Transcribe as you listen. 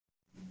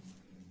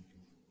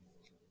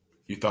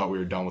You thought we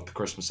were done with the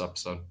Christmas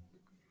episode.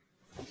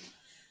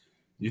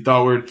 You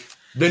thought we're...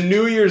 The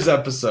New Year's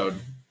episode.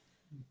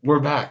 We're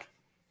back.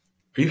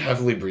 Are you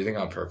heavily breathing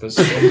on purpose?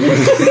 No.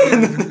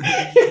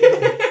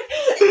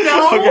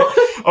 Okay.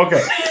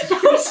 Okay.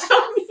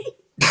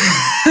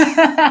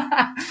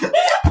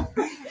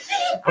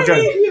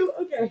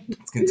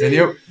 Let's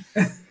continue.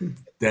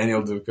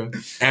 Daniel Duca.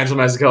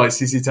 Angela Mazzucchelli,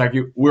 CC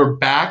Tecu. We're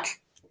back.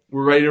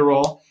 We're ready to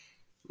roll.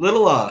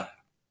 Little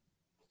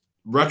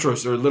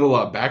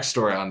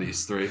backstory on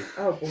these three.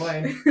 Oh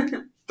boy.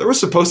 There was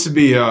supposed to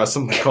be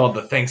something called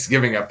the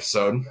Thanksgiving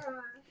episode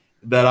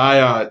that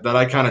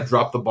I kind of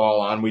dropped the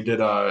ball on. We did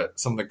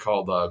something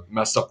called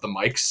messed up the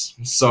mics,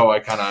 so I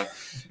kind of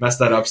messed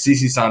that up.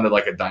 Cece sounded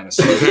like a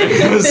dinosaur.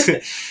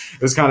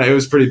 it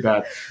was pretty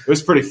bad. It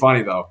was pretty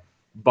funny though.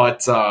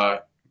 But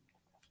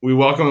we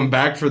welcome him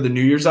back for the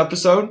New Year's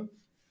episode.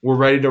 We're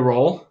ready to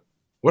roll.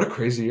 What a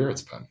crazy year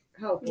it's been.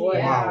 Oh boy.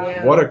 Wow.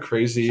 Yeah. What a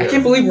crazy year. I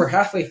can't believe we're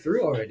halfway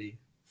through already.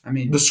 I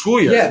mean, The school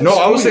year. Yeah, the No,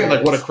 I was school saying year.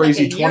 like what a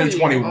crazy It's like a year.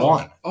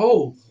 2021.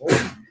 oh.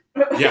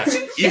 Yeah,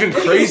 it's even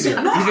crazier.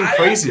 Even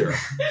crazier.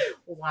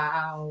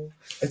 Wow.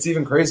 It's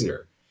even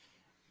crazier.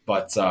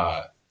 But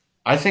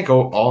I think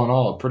all in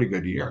all, a pretty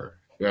good year.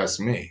 If you ask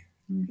me.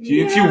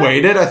 If you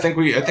waited, I think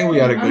we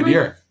had a good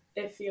year.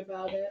 Iffy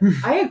about it.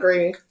 I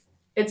agree.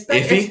 It's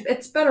been Iffy?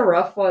 it's been a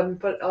rough one,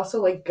 but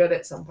also like good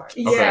at some parts.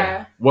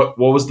 Yeah. What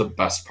was the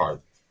best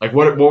part? Like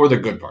what were the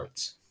good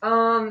parts?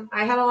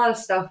 I had a lot of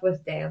stuff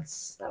with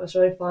dance. That was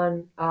really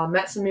fun.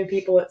 Met some new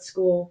people at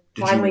school.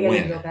 Did Finally you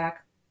getting win to go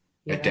back.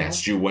 At dance?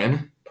 Did you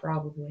win?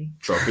 Probably.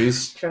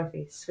 Trophies?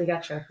 Trophies. We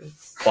got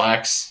trophies.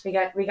 Plaques? We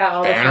got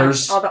all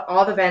Banners? all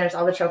the banners,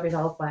 all the trophies,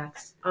 all the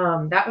plaques.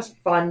 That was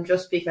fun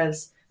just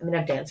because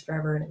I've danced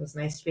forever and it was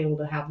nice to be able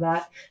to have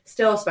that.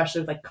 Still,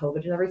 especially with like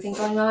COVID and everything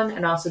going on,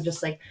 and also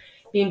just like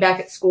being back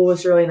at school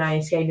was really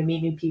nice. Getting to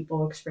meet new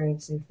people,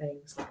 experience new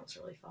things. That was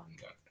really fun.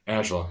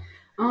 Angela?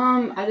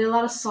 I did a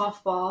lot of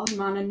softball. I'm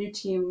on a new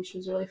team, which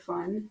was really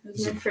fun. It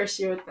was my first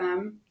year with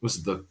them. Was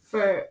it the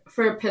For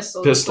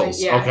Pistols.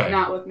 Pistols, Like, okay.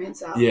 Not with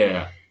Mid-South.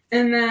 yeah?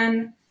 And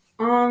then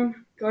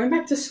going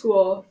back to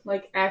school,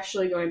 like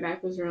actually going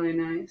back was really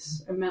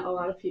nice. I met a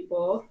lot of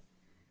people.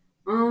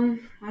 I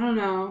don't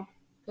know.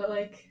 But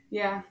like,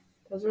 yeah,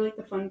 those were like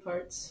the fun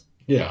parts.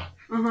 Yeah.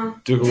 Uh-huh.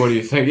 Duca, what do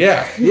you think?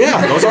 Yeah,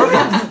 those are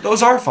fun.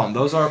 Those are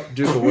fun.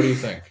 Duca, what do you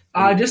think?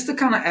 Just to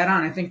kind of add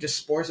on, I think just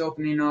sports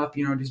opening up,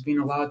 just being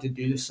allowed to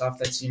do stuff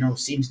that's,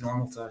 seems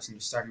normal to us and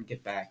just starting to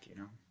get back,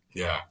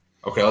 Yeah.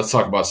 Okay, let's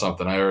talk about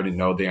something. I already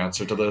know the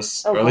answer to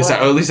this. Oh, or at least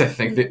boy. I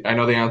think that I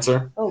know the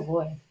answer. Oh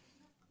boy.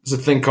 There's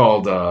a thing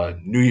called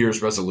New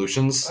Year's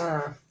resolutions.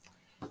 I'm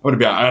gonna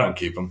be I don't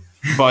keep them.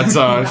 But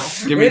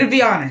give Way me to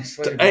be honest.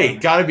 Hey,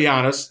 gotta be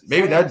honest.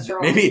 Maybe That's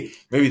wrong.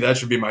 maybe that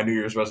should be my New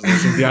Year's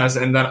resolution, to be honest,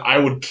 and then I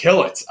would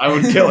kill it.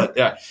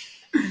 Yeah.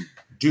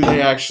 Do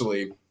they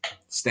actually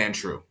stand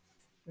true?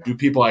 Do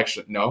people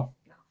actually no?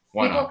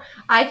 Why not?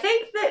 I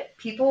think that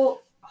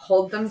people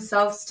hold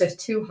themselves to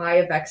too high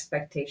of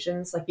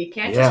expectations. Like, you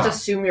can't Yeah. just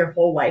assume your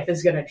whole life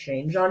is going to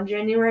change on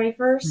January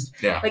 1st.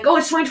 Yeah. Like, oh,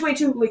 it's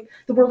 2022. Like,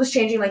 the world is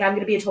changing. Like, I'm going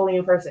to be a totally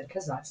new person.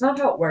 Because that's not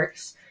how it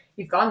works.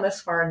 You've gone this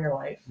far in your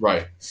life.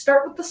 Right.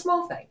 Start with the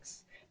small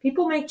things.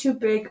 People make too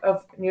big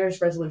of New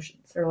Year's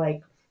resolutions. They're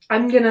like,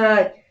 I'm going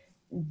to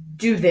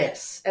do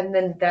this. And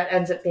then that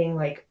ends up being,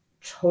 like,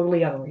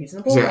 totally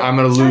unreasonable. So I'm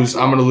gonna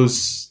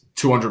lose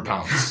 200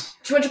 pounds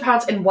 200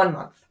 pounds in 1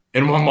 month.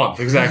 in 1 month.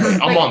 Exactly.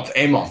 Like,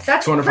 a month.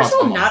 That's 200 first pounds of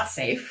a all month. not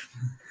safe.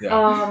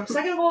 Yeah.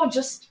 Second of all,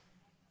 just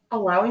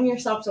allowing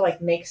yourself to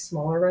like make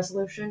smaller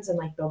resolutions and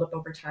like build up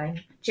over time.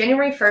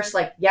 January 1st,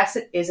 like, yes,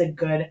 it is a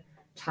good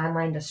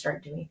timeline to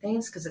start doing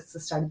things because it's the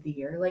start of the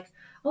year. Like,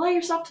 allow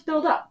yourself to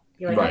build up.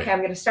 You're like, Right. okay, I'm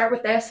going to start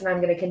with this and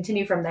I'm going to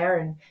continue from there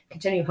and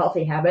continue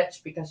healthy habits,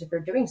 because if you're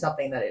doing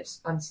something that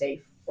is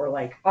unsafe or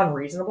like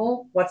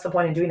unreasonable, what's the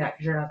point in doing that?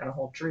 Because you're not going to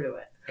hold true to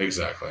it.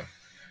 Exactly.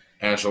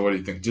 Angela, what do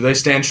you think? Do they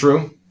stand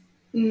true?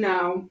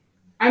 No.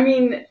 I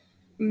mean,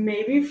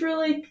 maybe for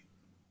like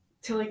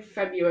till like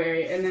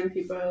February, and then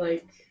people are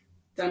like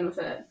done with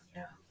it.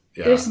 Yeah.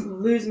 They just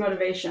lose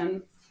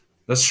motivation.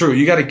 That's true.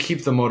 You got to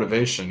keep the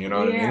motivation. You know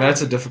what I mean? Yeah.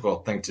 That's a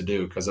difficult thing to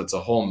do because it's a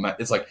whole.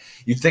 It's like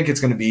you think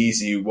it's going to be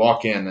easy. You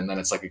walk in, and then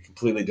it's like a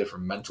completely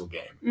different mental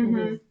game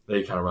Mm-hmm. that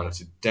you kind of run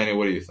into. Daniel,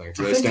 what do you think?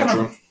 Do I they think stand kind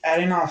true? of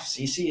adding off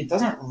CC, it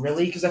doesn't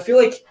really, because I feel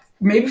like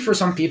maybe for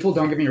some people,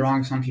 don't get me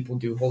wrong, some people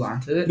do hold on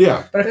to it.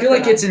 Yeah. But I feel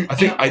like it's an.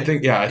 I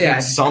think Yeah,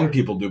 some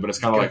people do, but it's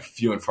kind of like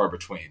few and far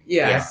between.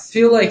 Yeah, I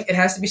feel like it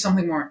has to be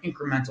something more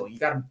incremental. You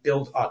got to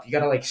build up. You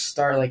got to like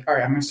start like, all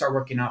right, I'm going to start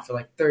working out for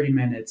like 30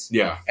 minutes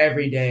Yeah.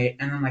 every day,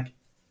 and then like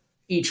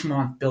each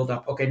month build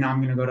up. Okay, now I'm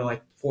going to go to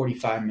like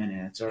 45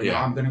 minutes, or Yeah.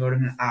 now I'm going to go to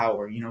an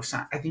hour. So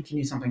I think you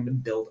need something to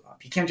build up.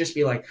 You can't just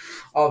be like,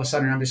 all of a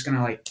sudden I'm just going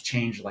to like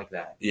change like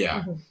that.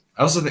 Yeah. Mhm.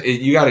 I also think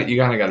you kind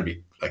of got to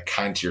be like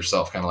kind to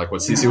yourself, kind of like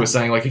what Cece was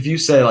saying. Like if you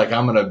say like I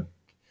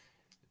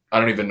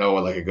don't even know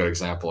what like a good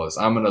example is.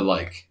 I'm gonna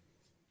like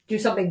do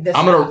something this.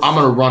 I'm fast.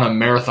 gonna run a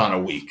marathon a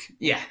week.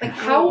 Yeah. Like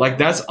how? Like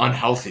that's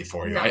unhealthy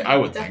for you. No, I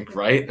would think, definitely.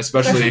 right?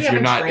 Especially Especially if if you're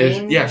you not. haven't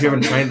trained If you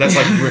haven't trained, that's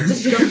like.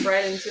 Just jump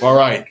right into it. All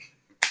right,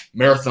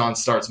 marathon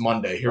starts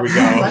Monday. Here we go.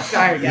 Let's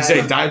go. You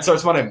say diet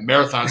starts Monday,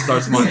 marathon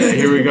starts Monday.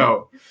 Here we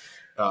go.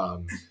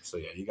 So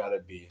yeah, you gotta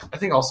be. I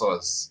think also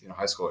as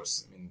high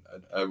schoolers.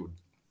 I mean,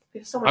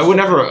 I would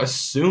never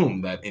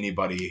assume that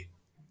anybody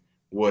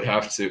would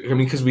have to. I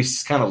mean, because we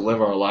kind of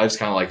live our lives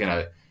kind of like in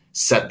a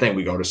set thing.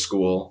 We go to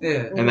school,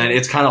 Yeah. and then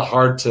it's kind of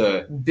hard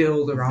to.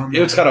 Build around.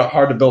 It's kind of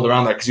hard to build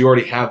around that because you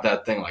already have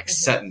that thing like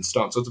set in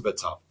stone. So it's a bit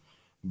tough.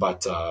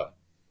 But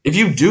if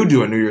you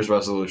do a New Year's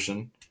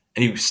resolution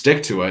and you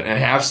stick to it and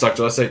have stuck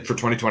to, let's say for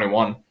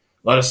 2021,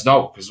 let us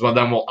know because then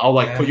I'll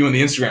put you in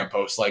the Instagram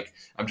post. Like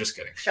I'm just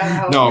kidding. Shout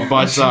out. No,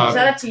 but Shout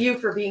out to you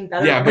for being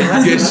better. yeah, than the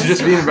rest but of us.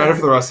 just being better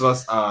for the rest of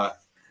us.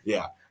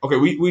 Yeah. Okay,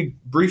 we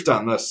briefed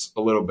on this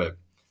a little bit.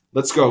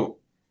 Let's go.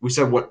 We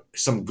said what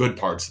some good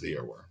parts of the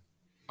year were.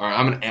 All right,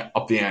 I'm going to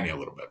up the ante a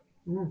little bit.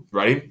 Mm.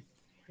 Ready?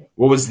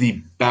 What was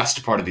the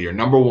best part of the year?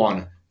 Number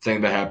one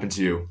thing that happened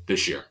to you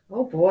this year.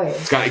 Oh boy.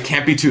 It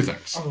can't be two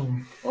things.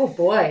 Oh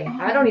boy.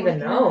 I don't even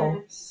know.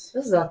 Goodness.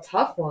 This is a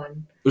tough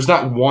one. There's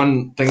not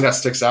one thing that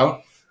sticks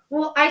out.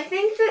 Well, I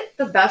think that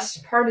the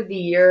best part of the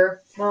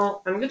year,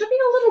 well, I'm going to be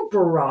a little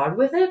broad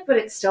with it, but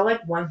it's still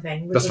like one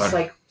thing, which That's is fine.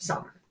 like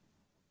summer.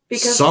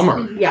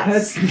 Summer?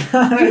 Yes. That's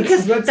not.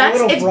 Because that's that's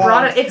a little it's broad.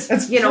 broad. It's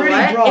That's you know pretty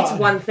what? broad. It's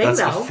one thing That's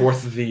the though.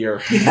 fourth of the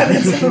year. Yeah,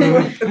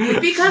 that's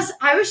Because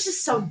I was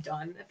just so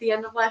done at the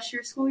end of last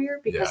year's school year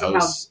because Yeah, of it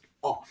was-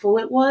 how awful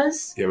it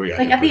was. Yeah, we got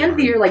Like hit at the end of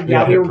the pretty year, hard. like yeah,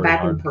 got we hit were pretty back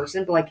hard. in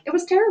person, but like it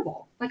was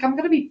terrible. Like I'm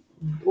gonna be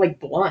like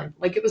blunt.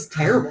 Like it was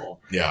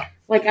terrible. Yeah.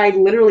 Like I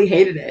literally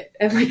hated it,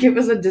 and like it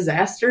was a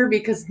disaster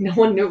because no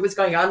one knew what was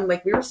going on.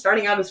 Like we were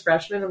starting out as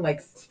freshmen, and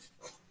like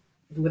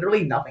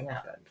literally nothing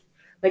happened.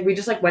 Like we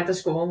just like went to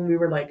school and we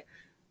were like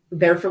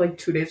there for like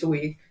 2 days a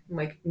week, and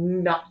like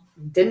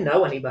didn't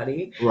know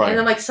anybody. Right. And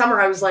then like summer,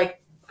 I was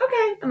like,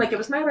 okay, and like it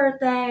was my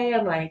birthday,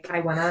 and like I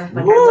went on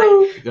like Woo!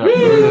 I Yeah. went,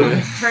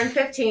 woo! Turned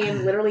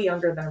 15, literally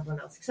younger than everyone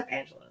else except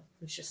Angela.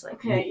 It's just like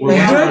Okay. We're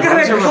yeah. You're gonna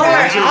Answer call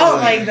with- her out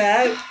like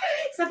that.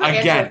 except for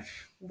Again, Angela.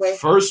 Wait,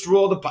 first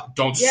rule of the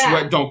don't Yeah.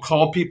 sweat, don't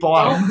call people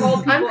out. Don't call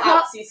people I'm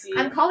out, CC.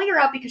 I'm calling her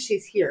out because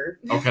she's here.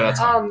 Okay, that's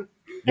fine.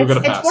 You're It's,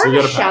 gonna pass. it's more You're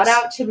of a gonna shout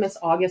pass. out to Miss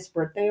August's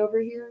birthday over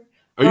here.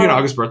 Are you an um,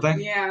 August birthday?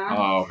 Yeah.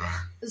 Oh, okay.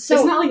 So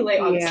it's not like late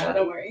August, yeah. so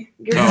don't worry.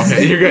 You're Oh,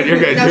 okay, you're good. You're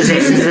good. No, You're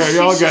she's good. just,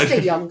 You're all she's just a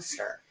good.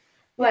 youngster.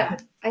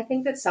 But I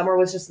think that summer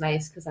was just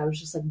nice because I was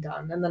just like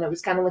done, and then it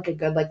was kind of like a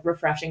good like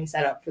refreshing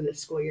setup for this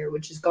school year,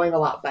 which is going a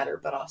lot better.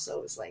 But also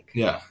it was like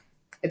Yeah.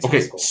 it's high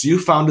Okay, school. so you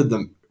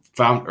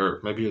or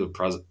maybe you're the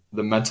president,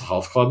 the mental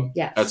health club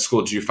Yes. at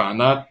school. Did you found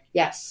that?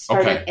 Yes.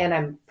 Started, Okay. and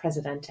I'm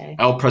presidente.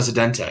 El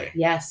Presidente.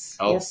 Yes.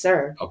 Oh. Yes,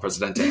 sir. El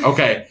Presidente.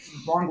 Okay,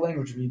 Wrong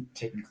language we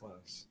taking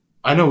close.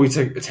 I know we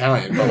take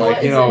Italian, but like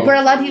What you is know, We're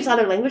allowed to use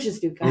other languages,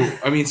 Duca.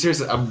 I mean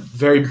seriously, I'm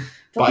very Don't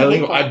be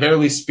bilingual. hateful. I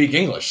barely speak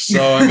English, so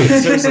I mean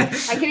seriously.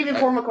 I can't even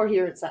form a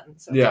coherent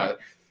sentence. So Yeah, it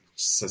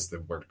says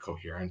the word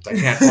coherent. I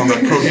can't form a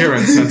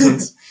coherent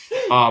sentence.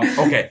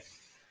 Okay,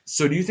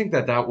 so do you think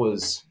that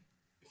was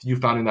you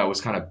founding that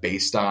was kind of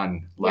based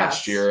on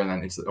last Yes. year, and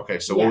then it's okay?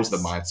 So what was the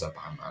Yes. mindset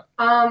behind that?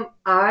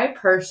 I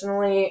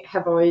personally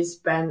have always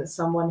been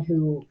someone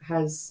who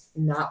has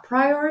not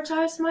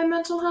prioritized my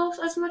mental health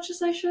as much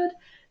as I should,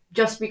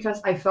 just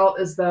because I felt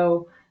as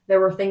though there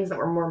were things that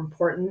were more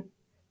important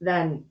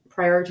than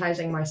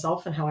prioritizing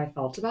myself and how I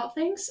felt about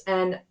things.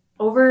 And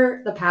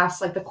over the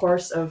past, like the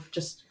course of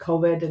just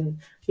COVID and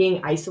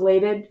being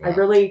isolated, I Yeah.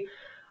 really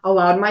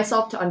allowed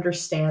myself to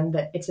understand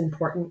that it's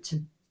important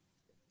to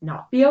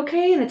not be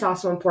okay, and it's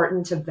also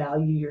important to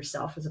value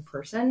yourself as a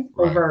person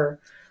Right. over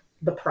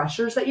the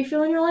pressures that you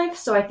feel in your life.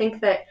 So I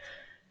think that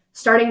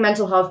starting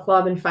mental health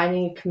club and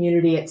finding a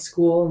community at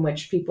school in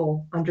which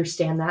people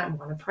understand that and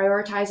want to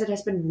prioritize it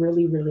has been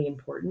really, really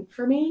important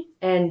for me.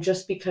 And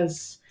just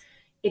because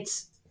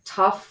it's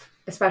tough,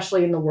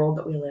 especially in the world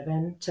that we live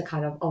in, to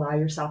kind of allow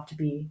yourself to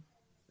be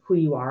who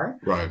you are.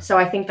 Right. So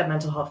I think that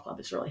mental health club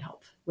has really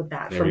helped with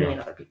that There for we me go. and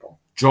other people.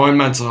 Join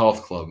Mental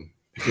Health Club.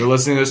 If you're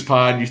listening to this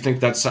pod, you think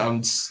that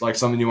sounds like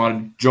something you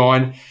want to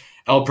join,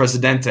 El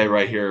Presidente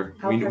right here.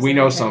 El We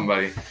know Presidente.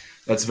 somebody.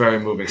 That's very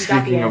moving. You got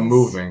the Speaking of ends.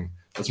 moving,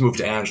 let's move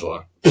to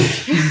Angela.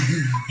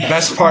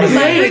 Best part of Is the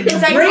that your- year.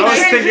 is that I your was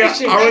nice- thinking.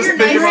 is I that was your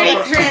thinking nice-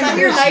 about. is that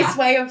your nice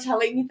way of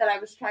telling me that I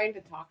was trying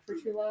to talk for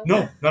too long?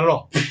 No, not at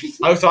all.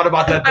 I thought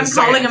about that. I'm the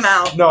calling second- him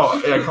out. No,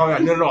 yeah, calling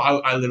out. No.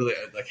 I literally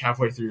like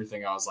halfway through your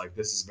thing, I was like,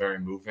 "This is very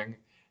moving.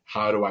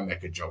 How do I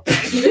make a joke?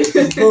 out of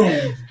it?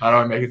 Boom. How do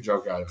I make a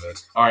joke out of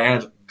it?" All right,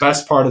 Angela.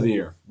 Best part of the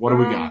year. What do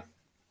we got?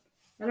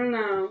 I don't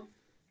know.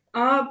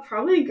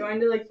 Probably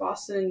going to like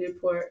Boston and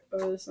Newport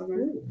over the summer.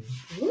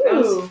 That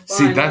was Ooh. fun.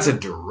 See, that's a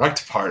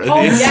direct part of the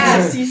Oh, year.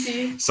 Yeah,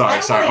 CC. Sorry.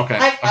 Okay. I Okay, don't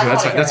that's wanna fine.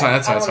 That's hear fine. it. That's I fine.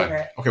 don't That's wanna fine. hear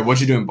it. Okay,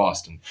 what'd you do in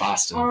Boston?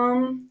 Boston.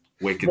 Boston.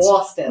 Wicked. We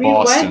Boston.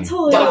 went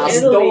to Little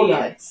Boston Italy.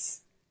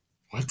 donuts.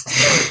 What?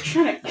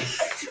 Trying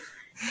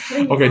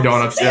to- Okay,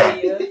 donuts,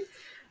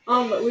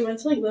 But we went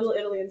to like Little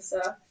Italy and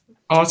stuff.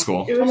 Oh, that's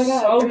cool. It was so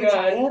are you good.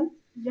 Italian?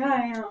 Yeah,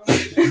 I am.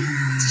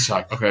 It's a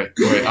shock. Okay,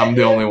 wait, I'm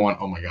the only one.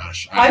 Oh my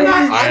gosh. I'm not.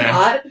 I I'm am.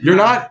 not. You're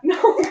not? No.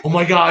 Oh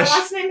my My gosh.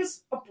 last name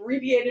is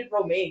abbreviated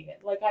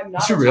Romanian. Like I'm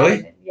not. Is it really?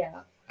 Italian. Yeah.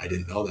 I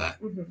didn't know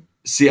that. Mm-hmm.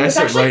 See, I It's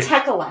said actually right.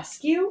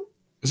 Tekalescu.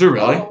 Is it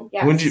really? Oh,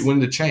 yes. When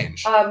did it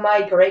change?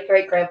 My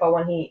great grandpa,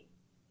 when he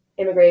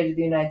immigrated to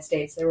the United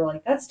States, they were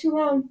like, "That's too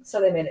long," so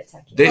they made it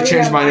Techie. They Oh, changed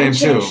yeah, my mine name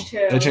too. changed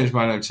too. They changed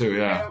my name too. I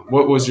Yeah. don't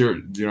What was remember.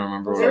 your? Do you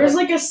remember? There was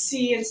like a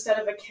C instead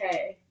of a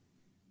K,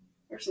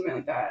 or something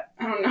like that.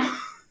 I don't know.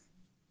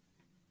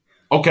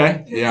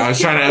 Okay. Yeah, I was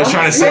trying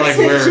to say like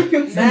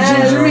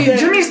where.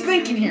 Jimmy's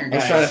thinking here, I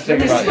was guys. trying to think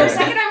Jimmy's about For a that.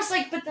 second, I was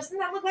like, "But doesn't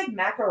that look like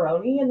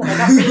macaroni?" And then I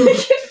got really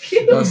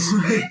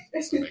confused.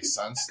 Doesn't make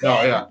sense.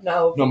 No, yeah.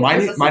 No, No,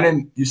 because my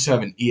name used to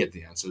have an E at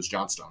the end, so it was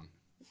Johnstone.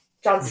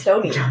 John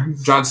Stoney,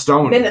 John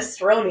Stone.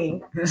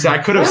 minestrone. See, I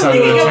could have I'm said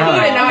thinking it of food,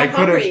 Italian. and now I I'm could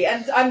have. hungry,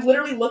 and I'm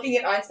literally looking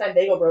at Einstein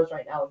Bagel Bros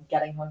right now and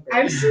getting hungry.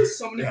 I've seen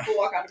so many Yeah. people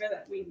walk out of it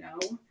that we know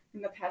in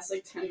the past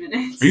like 10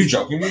 minutes. Are you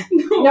joking me?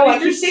 No, like, I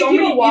keep there's seeing so many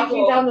people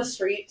walking down the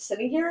street,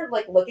 sitting here,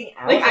 like looking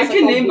out. Like I It's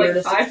can the name like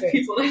weirdest 5 experience.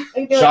 people. That...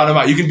 I'd be like, Shout them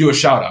out. You can do a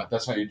shout out.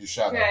 That's how you do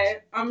shout outs. Okay,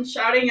 I'm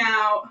shouting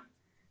out.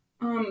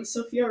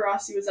 Sophia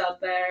Rossi was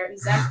out there.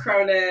 Zach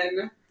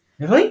Cronin.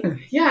 Really?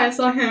 Yeah, I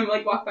saw him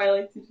like walk by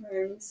like 2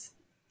 times,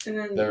 and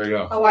then There we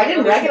go. Oh, I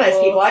didn't Other recognize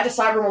people. people. I just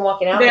saw everyone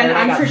walking out there, then and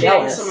I I'm got forgetting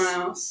jealous. someone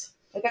else.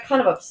 I got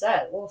kind of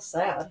upset. A little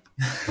sad.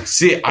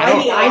 See, I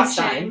Tiny don't.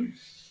 Einstein.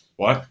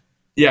 What? I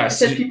Yes.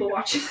 said people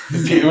watching.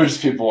 It was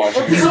just people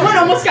watching. Someone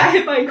almost got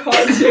hit by a car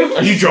too.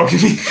 Are you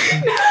joking me?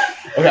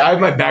 Okay, I have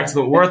my back to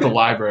the. We're at the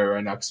library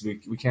right now because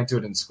we can't do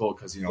it in school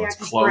because it's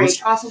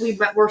closed. Also,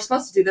 we're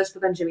supposed to do this,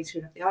 but then Jimmy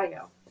screwed up the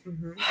audio.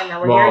 Mm-hmm. And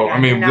now we're Well, here again. I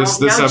mean, and now, this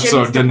now episode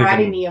Jimmy's didn't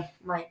depriving even- me of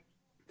my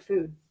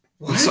food.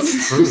 What's up,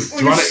 food? Do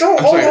you You're wanna- so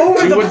I'm sorry, all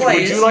over the would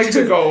place. you like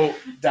to go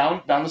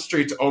down the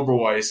street to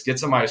Oberweis, get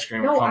some ice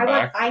cream, No, and I come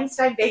back? want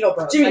Einstein Bagel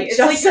Bros. Jimmy, I it's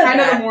just like said kind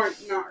of that. the more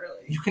not really.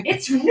 You can.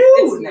 It's It's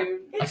noon. noon.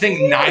 I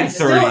think noon. 9:30. It's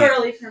still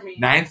early for me.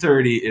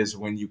 9:30 is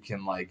when you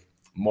can like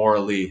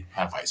morally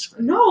have ice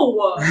cream. No.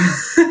 Are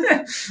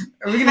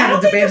we gonna I have don't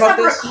a think debate there's about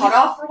ever this? a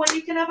cutoff for when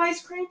you can have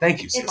ice cream.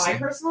 Thank you, In my Sissy.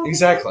 personal opinion.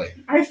 Exactly.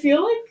 I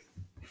feel like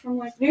from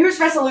like New Year's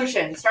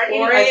resolution: start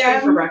eating 4 ice cream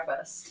a.m. for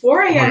breakfast.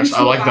 4 Oh my a.m. gosh, to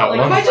I like about, that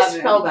one. If I just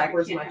 11, fell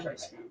backwards you in my can't have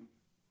choice. ice cream.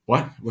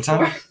 What? What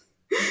time?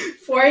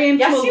 4 a.m.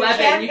 Yes, to you 11,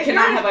 can. you If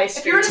cannot you're- have ice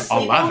If cream. you're at a It's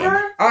 11.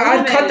 sleepover,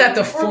 I'd cut that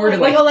to 4 to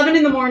Like like 11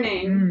 in the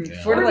morning.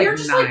 Yeah. 4 to or like you're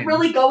just 9. like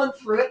really going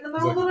through it in the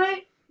middle of the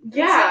night.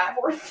 Yeah.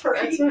 It's like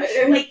 4:30. That's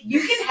what, Like you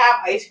can have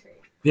ice cream.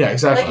 Yeah,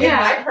 exactly. Like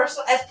Yeah. in my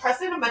personal, as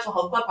president of Mental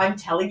Health Club, I'm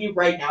telling you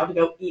right now to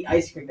go eat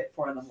ice cream at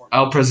 4 in the morning.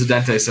 El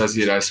Presidente says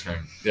eat ice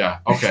cream. Yeah.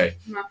 Okay.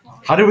 not falling.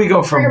 How did we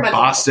go For from your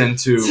mental Boston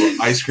to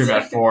ice cream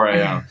at 4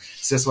 a.m.?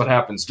 Sis, what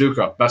happens?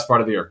 Duca, best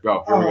part of the year.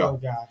 Go. Here we go. Oh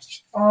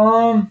gosh.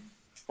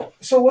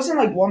 So it wasn't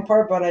like one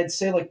part, but I'd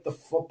say like the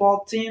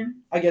football team.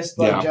 I guess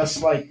like Yeah.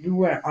 just like we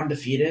went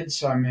undefeated.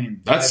 So I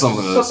mean That's some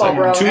of the Football,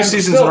 bro. 2 And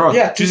seasons still- in a row.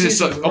 yeah, 2 2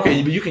 seasons in a row.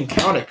 Okay, but you can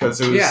count it because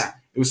it was Yeah.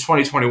 it was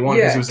 2021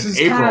 because it was in 'cause it's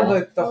April kind of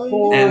like the Oh,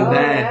 whole and Oh,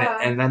 then yeah.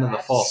 and then in the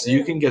fall. So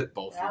you can get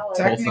both Valid. both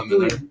of them in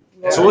technically.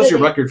 there. So what's your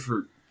record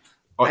for?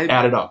 Oh, I-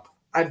 add it up.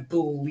 I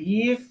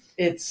believe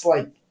it's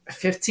like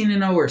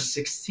 15-0 or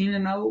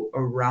 16-0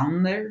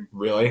 around there.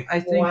 Really? I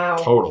think. Wow.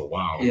 Total.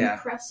 Wow. Yeah.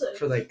 Impressive.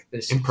 For like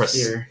this Impressive.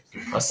 year.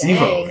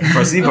 Impressivo. Dang.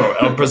 Impressivo.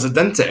 El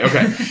Presidente.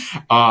 Okay.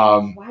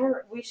 Why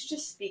are we should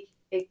just speak?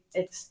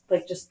 It's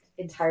like just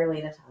entirely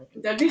in Italian.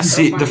 That'd be so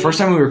See, funny. the first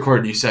time we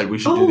recorded, you said we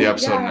should do the Oh,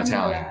 episode yeah, in I remember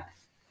Italian. that.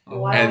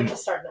 Why And- don't we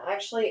just start now?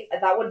 Actually,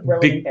 that would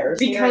really embarrass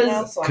me right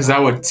now. So I'm Because not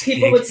that would gonna-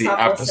 People take would the stop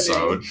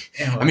episode.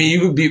 Anyway. I mean,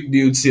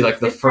 you would see like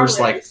the It first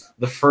probably like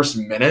the first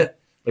minute,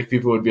 like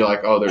people would be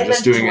like, oh, they're and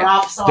just then doing it.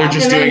 drops off. They're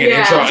just And then, doing an yeah,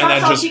 intro drops and then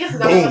Drops off just because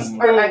none of us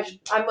boom,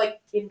 are- I'm like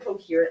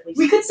incoherently.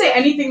 We could say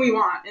anything we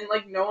want, and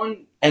like no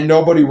one and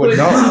nobody would would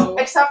know. know.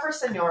 except for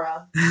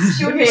Senora.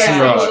 She would be Yeah,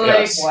 like, Senora,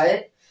 yes.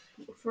 what?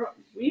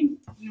 We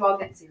You all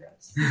get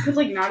zeros. could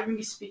like not even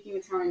be speaking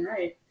Italian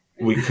right.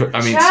 We could.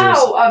 I mean, Ciao,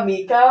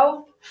 seriously.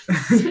 amico.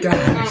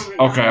 Guys.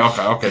 Oh my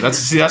God. Okay.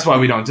 That's why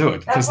we don't do it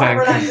because That's why then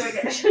we're not doing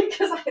it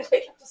because I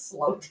like have to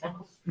slow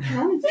down.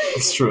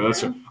 it's true.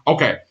 That's true.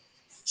 Okay,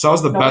 so that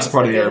was the No best one's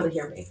part of the gonna be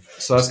year. able to hear me.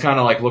 So that's kind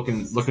of like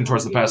looking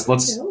towards the past.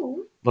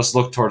 Let's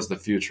look towards the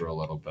future a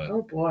little bit.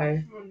 Oh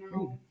boy. Oh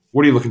no.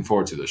 What are you looking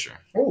forward to this year?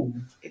 Oh.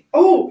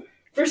 Oh,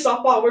 for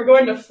softball, we're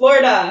going to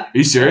Florida. Are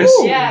you serious?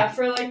 Yeah,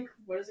 for like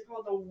what is it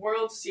called, the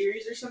World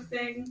Series or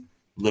something?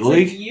 Little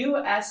It's League?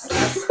 like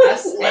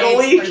USSSA Little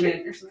League?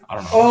 tournament or something. I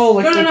don't know. Oh,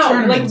 like the No.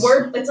 Like tournaments.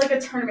 it's like a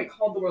tournament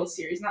called the World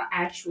Series, not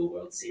actual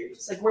World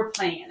Series. Like we're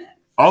playing in it.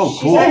 Oh,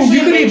 She's cool. Oh, actually you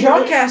could be Major League-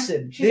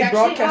 broadcasted. She's They actually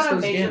broadcast on a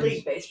those Major games.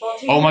 League Baseball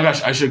team. Oh my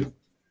gosh, I should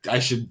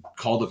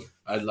call the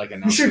like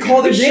announce. You should the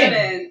call game. the You game.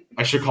 shouldn't.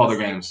 I should call the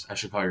games. I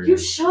should call your You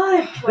games.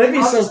 should. That'd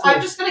be so cool.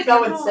 I'm just gonna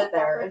go and No, sit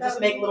there but and that just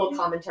would make be- little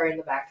commentary in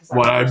the back.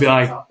 What, I'd be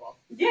like-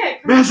 Yeah.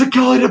 Master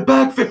Kelly to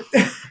backfield.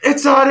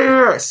 It's out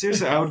here.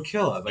 Seriously, I would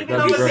kill it. Like even,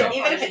 that'd be though great.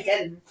 even if it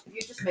didn't,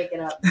 you just make it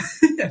up.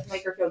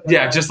 Make her feel good.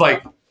 Yeah, just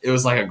like it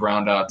was like a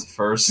ground out to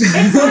first.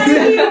 It's out of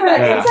here!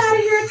 Yeah. It's out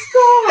of here!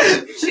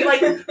 let's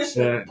go. She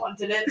Yeah.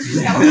 bunted it.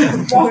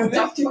 She walked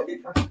up to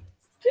it.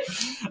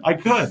 I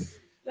could.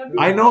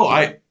 I know.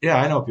 I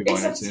know people on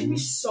your Except it's gonna team. be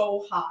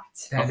so hot.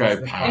 Okay,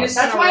 the pass. And it's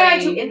That's gonna why I rain.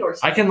 do indoor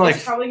stuff. I can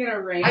It's probably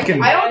gonna rain. I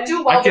can- I don't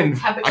do well I can- with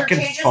temperature I can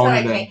changes phone that I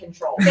it in. can't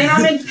control. Then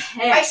I'm in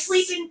pants. I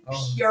sleep in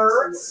Oh.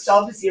 pure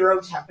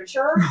sub-zero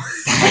temperature.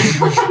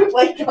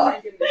 Like, Oh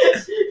my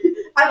goodness.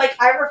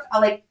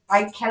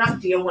 I cannot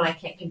deal when I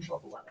can't control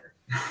the weather.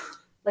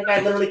 Like,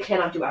 I literally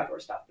cannot do outdoor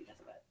stuff because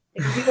of it.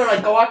 If people are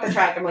like, go walk the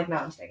track, I'm like, no,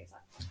 I'm staying inside.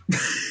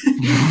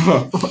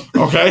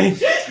 Okay.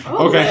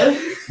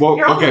 Okay. Well,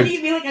 You're all okay. looking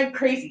at me like I'm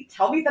crazy.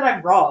 Tell me that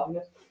I'm wrong.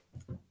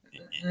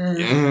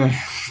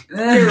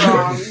 You're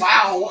wrong.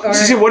 Wow.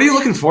 Sissy, what are you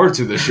looking forward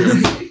to this year?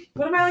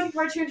 What am I looking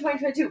forward to in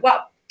 2022?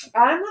 Well,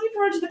 I'm looking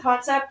forward to the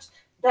concept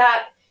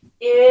that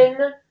in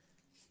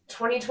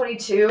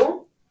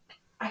 2022,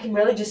 I can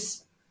really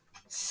just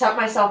set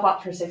myself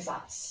up for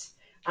success.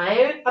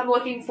 I'm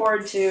looking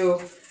forward to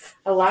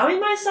allowing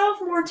myself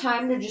more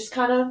time to just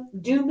kind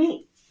of do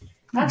me.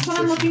 That's what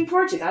I'm looking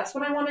forward to. That's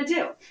what I want to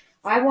do.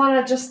 I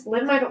want to just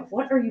live my.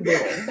 What are you doing?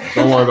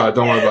 Don't worry about it.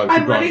 Don't worry about it.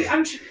 Keep I'm going. ready.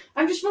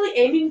 I'm just really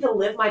aiming to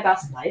live my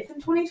best life in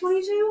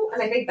 2022,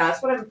 and I think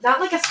that's what I'm. Not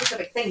like a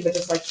specific thing, but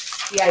just like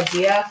the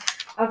idea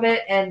of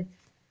it, and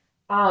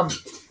I'm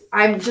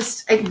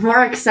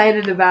more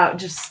excited about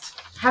just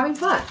having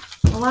fun,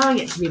 allowing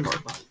it to be more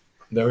fun.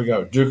 There we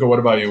go. Juka, what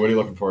about you? What are you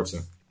looking forward to?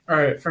 All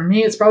right, for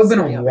me, it's probably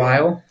been a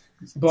while,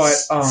 but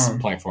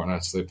Playing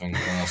Fortnite, sleeping,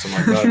 something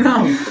like that.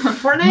 no,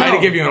 Fortnite. I had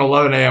to give you an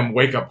 11 a.m.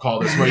 wake up call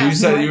this morning. You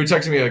said you were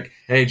texting me like,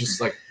 "Hey,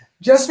 just like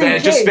just in spam,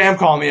 case. just spam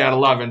call me at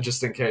 11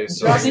 just in case."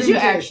 So, Just Did in you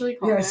case. actually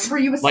call Yes. him? Were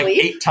you like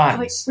asleep? 8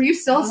 times. Were you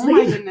still Oh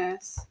my asleep?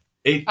 goodness.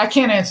 I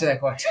can't answer that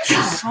question.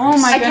 Oh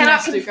my I goodness.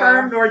 cannot Duca.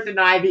 confirm nor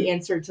deny the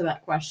answer to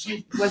that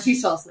question. Was he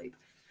still asleep?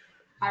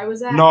 I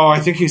was at. No, I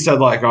think he said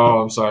like, "Oh,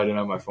 I'm sorry, I didn't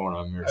have my phone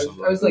on me" or I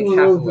something. was like half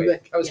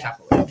awake. I was Yeah. half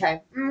awake.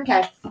 Okay.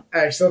 Okay. All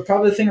right, so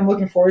probably the thing I'm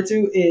looking forward to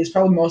is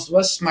probably most of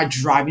us my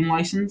driving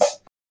license.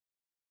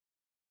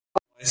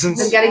 I'm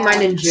License? getting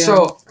mine in June.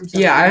 So I'm so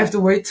yeah, I sorry. have to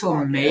wait till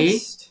May.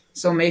 August.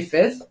 So May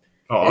 5th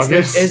Oh, is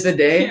August. is the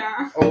day.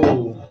 Yeah.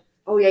 Oh.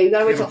 Oh yeah, you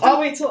gotta wait till. I'll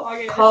wait till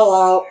August. Call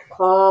out.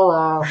 Call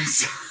out.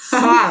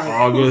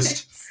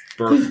 August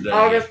birthday.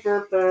 August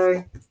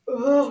birthday.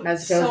 Ugh,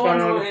 That's so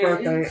going August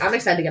annoying. birthday. I'm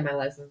excited to get my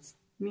license.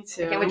 Me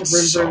too. I can't wait to I'm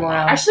vroom so vroom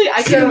around. Actually, I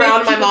Get can around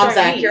make my people mom's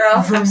drive me.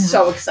 Acura. I'm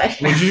so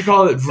excited. What did you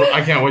call it?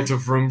 I can't wait to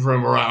vroom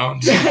vroom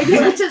around. I can't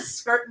wait to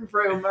skirt and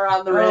vroom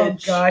around the Oh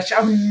ridge. gosh,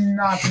 I would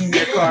not be in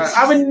your car.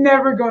 I would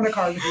never go in a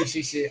car with you,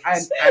 CC.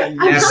 I You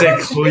never. say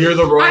clear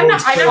the road, I'm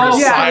not, I clear don't, the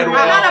yeah, I'm sidewalk.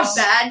 not a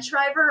bad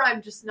driver.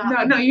 I'm just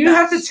not. No, the you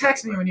have to best.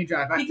 text me when you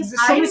drive. Because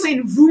There's somebody I'm-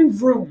 saying vroom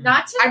vroom.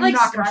 Not to I'm like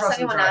not gonna stress trust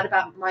you anyone out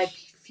driving. about my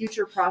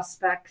future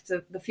prospect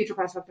of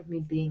me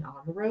being on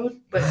the road,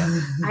 but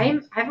I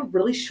have a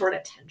really short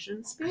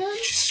attention span.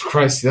 Jesus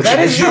Christ, that's That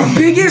an is issue. the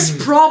biggest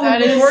problem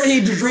That is before he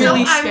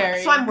really so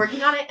scary. I'm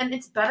working on it, and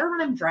it's better when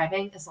I'm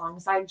driving as long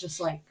as I just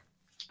like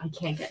I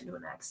can't get into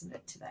an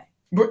accident today.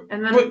 But-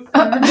 And then Wait,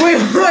 what?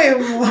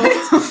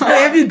 Wait,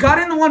 have you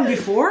gotten the one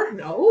before?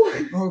 no,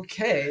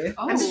 Okay.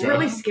 Oh. I'm just Sure.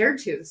 really scared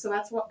to. So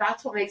that's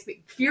what makes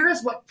me fear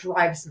is what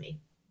drives me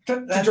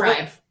to That,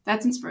 drive.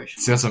 That's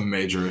inspirational. See, that's a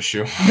major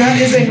issue. that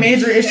is a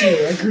major issue.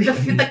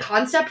 Agreed. The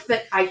concept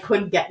that I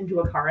could get into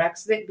a car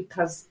accident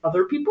because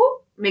other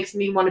people makes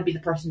me want to be the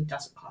person who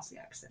doesn't cause the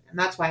accident, and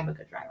that's why I'm a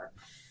good driver.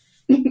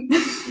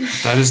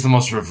 That is the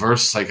most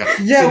reverse psycho.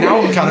 Yeah, See, now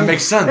well- it kind of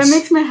makes sense. It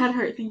makes my head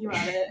hurt thinking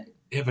about it.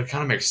 Yeah, but it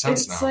kind of makes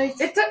sense It's now. like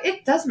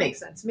It does make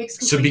sense. It makes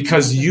So complete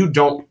because sense.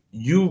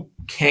 you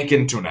can't get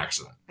into an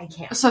accident, I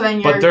can't. so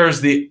then you're but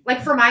there's the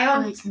Like for my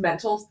own Like-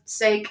 mental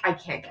sake, I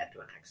can't get into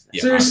an accident.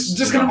 Yeah, So you're obviously,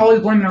 just no. gonna always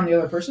blame it on the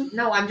other person?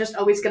 No, I'm just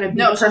always going to be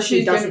No, the so person who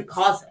she's gonna- doesn't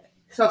cause it.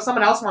 So if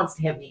someone else wants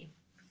to hit me,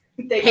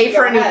 they pay can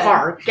for go a new ahead.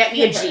 car, get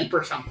me a Jeep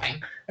or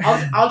something.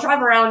 I'll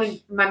drive around in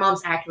my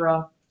mom's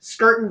Acura,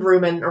 skirt and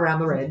vrooming around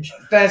the ridge.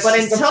 That's But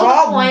the until the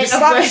problem. point Just of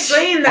stop which-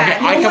 saying that.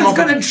 Okay, I no come one's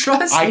up gonna with-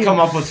 trust I you. come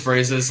up with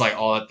phrases like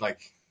all that like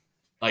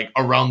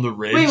around the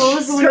ridge. Wait, what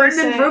was the one you Skirting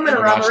and said? vrooming Oh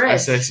my around gosh,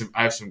 the ridge.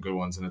 I have some good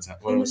ones in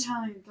Italian. What In was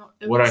Italian.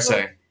 It what did I was say?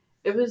 like-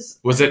 it was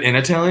Was it in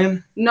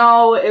Italian?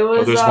 no. It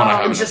was. there's one I It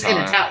haven't was just in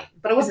Italian. Italian,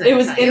 but it wasn't. It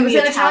was Italian. in It was the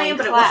in Italian, Italian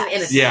but it wasn't in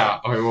class. Italian.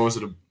 Yeah. Okay. What was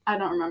it? I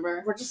don't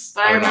remember. We're just.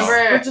 I remember.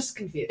 We're just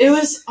confused. It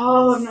was.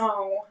 Oh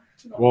no.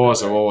 What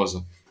was it? What was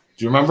it?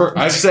 Do you remember?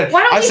 I've said.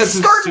 Why don't I've you said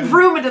some skirt and stupid-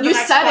 vroom into the You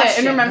next said it,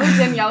 question? and remember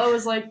Daniela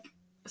was like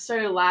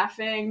started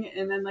laughing,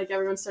 and then like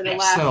everyone started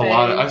I've said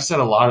laughing. I've said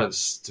a lot of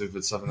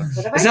stupid stuff. What have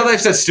It's I not that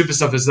I've said stupid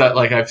stuff. It's that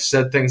like I've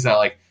said things that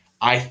like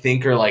I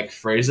think are like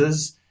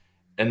phrases,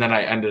 and then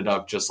I ended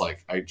up just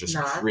like I just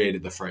Not.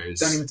 created the phrase.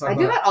 Don't even talk I about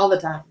do it. that all the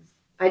time.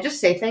 I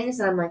just say things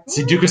and I'm like,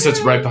 See, Duca sits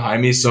right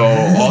behind me, so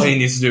all he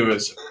needs to do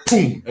is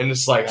boom, and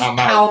it's like I'm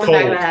pow out in the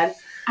back of cold. the head.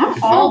 I'm Oh,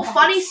 all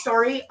funny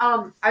story.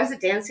 I was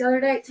at dance the other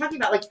day, talking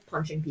about like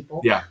punching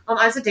people. Yeah.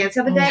 I was at dance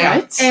the other day,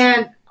 What?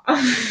 and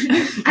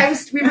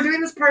we were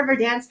doing this part of our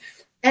dance,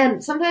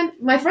 and sometimes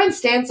my friend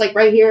stands like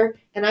right here,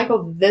 and I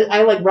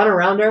like run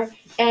around her,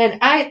 and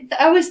I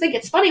always think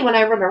it's funny when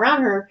I run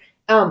around her.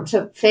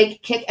 to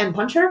fake kick and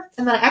punch her,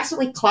 and then I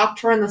accidentally clocked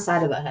her in the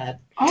side of the head.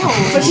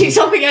 Oh. But she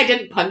told me I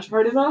didn't punch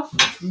hard enough,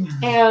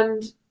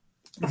 and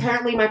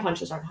apparently my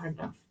punches aren't hard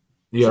enough.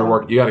 You gotta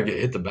work. You gotta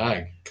hit the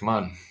bag. Come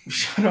on.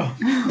 Shut up.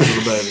 Hit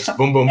the bag.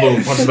 Boom, boom,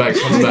 boom. Punch the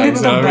bags. Punch the bags.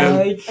 You know what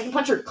I mean? I can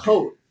punch her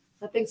coat.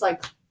 That thing's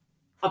like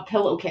a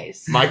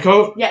pillowcase. My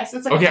coat? Yes,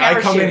 it's like Okay, a I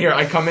come parachute.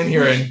 in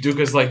here, and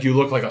Duca's like, you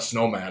look like a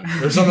snowman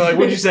or something. Like,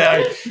 what'd you say? I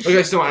look like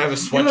a snowman. I have a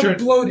You look sweatshirt.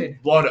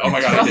 bloated. Bloated. Oh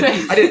my god,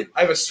 I did.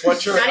 I have a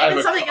sweatshirt. Not I have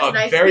even something as a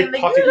nice very being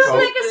like, puffy you look coat.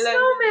 like a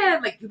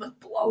snowman. Like, you look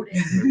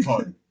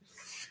bloated.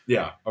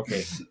 Yeah.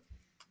 Okay.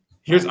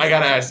 I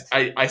gotta ask.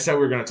 I said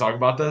we were gonna talk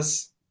about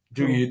this.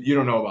 Dude, you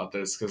don't know about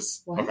this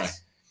because What? okay,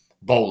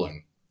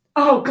 bowling.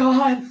 Oh,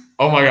 God.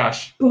 Oh my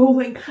gosh.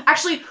 Bowling.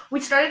 Actually, we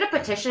started a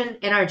petition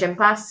in our gym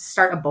class to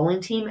start a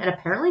bowling team, and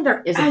apparently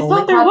there is a I bowling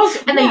thought there club.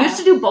 was. And they used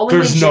to do bowling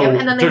There's in gym, no-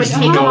 and then they would there's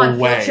take them no on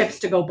way. field trips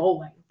to go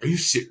bowling. Are you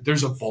serious?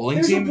 There's a bowling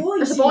There's a team? bowling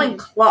There's a team. bowling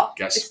club.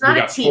 Guess It's not we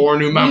a got team. 4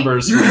 new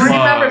members. Four from, new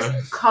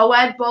members.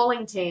 Co-ed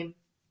bowling team.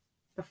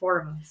 The 4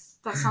 of us.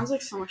 That sounds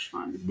like so much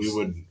fun.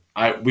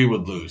 We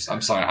would lose.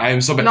 I'm sorry. I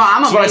am so bad. No,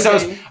 I'm so what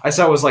amazing. I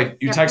said was like,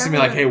 you Yeah, texted me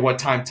like, apparently. hey, what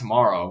time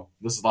tomorrow?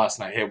 This is last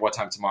night. Hey, what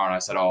time tomorrow? And I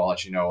said, oh, I'll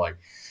let you know. Like,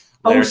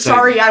 Oh, later today.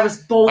 sorry, I was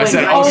bowling. I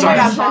said, Oh oh, my sorry.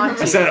 God,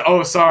 Monty. I said,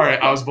 oh, sorry,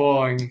 I was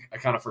bowling. I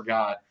kind of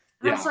forgot.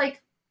 And I Yeah. was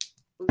like,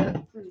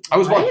 I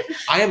was what?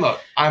 I'm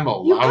a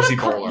lousy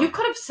bowler. You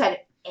could have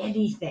said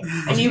anything, and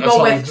That's- you that's go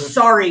all with, you could.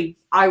 sorry,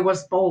 I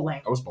was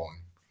bowling. I was bowling.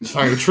 Just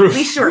telling the At truth.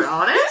 least you were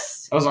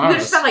honest. I was You could have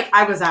honest. just been like,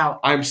 I was out.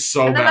 I'm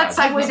so And then bad. that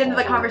segues at into the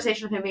bowling.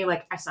 conversation of him being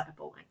like, I suck at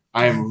bowling.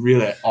 I am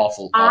really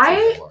awful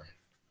I- bowler.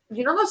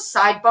 You know those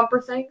side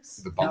bumper things?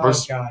 The Oh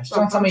bumpers. gosh!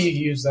 Don't tell me you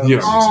use those. Yeah.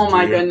 Oh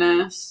my Yeah.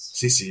 goodness.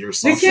 CC, you're You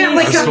so can't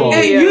like. That's cool.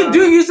 Hey, Yeah. you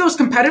do use those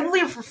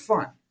competitively or for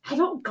fun? I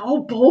don't go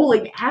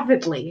bowling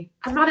avidly.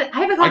 I haven't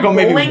gone I go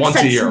maybe bowling once a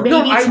since year. maybe No,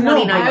 I know.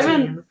 2019. I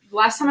haven't.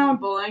 Last time I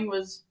went bowling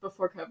was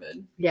before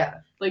COVID. Yeah.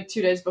 Like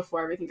 2 days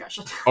before everything got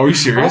shut down. Oh, are you Oh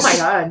serious? my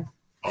god.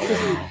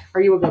 Oh, wow.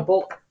 Are you a good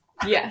bowler?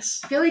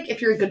 Yes. I feel like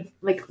if you're a good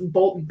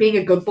being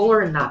a good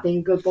bowler and not being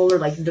a good bowler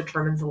like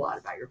determines a lot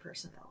about your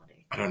personality.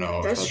 I don't know.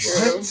 if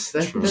That's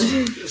that's true.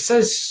 It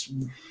says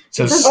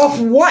Says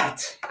of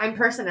what? I'm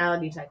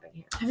personality typing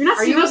here. Have you not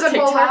Are seen you a those good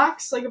bowler?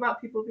 TikToks like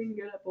about people being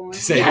good at bowling?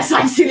 Say- Yes,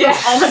 I've seen Yeah.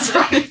 those all the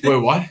time. wait,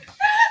 what?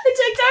 The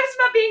TikToks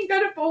about being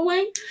good at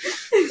bowling.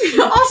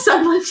 I'll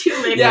send one to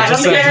you later. Yeah, I don't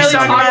just think send- I really just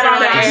talk send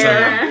about it. it on Just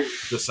send air.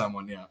 Just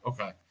someone, yeah.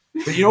 Okay.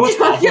 But you know what's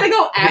I'm awful? gonna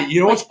go Okay, you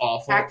know what's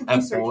awful actively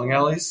at search bowling for it.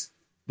 alleys?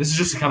 This is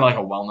just kind of like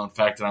a well-known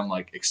fact that I'm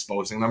like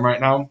exposing them right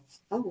now.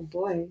 Oh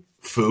boy,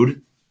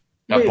 Food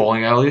at Wait.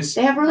 bowling alleys.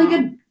 they have really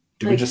good.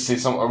 Did we just see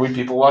some? Are we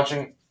people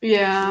watching?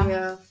 Yeah.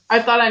 Yeah, I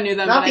thought I knew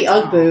them. not but the I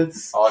UGG don't.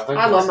 boots. Oh, I think.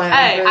 I love my.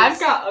 Hey, UGG boots. I've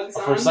got Uggs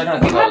For a second, I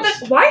on. thought You that have was.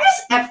 the, why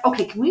does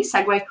okay? Can we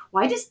segue?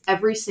 Why does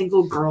every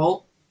single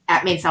girl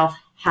at Maid South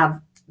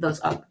have those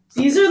UGG?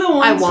 These are the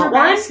ones I want for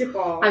one.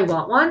 basketball. I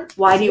want one.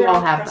 Why do you They're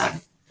all have impressive.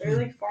 them? They're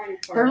like falling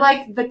apart. They're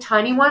like the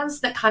tiny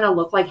ones that kind of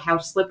look like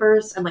house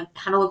slippers and like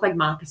kind of look like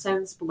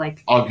moccasins, but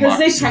like Ugg because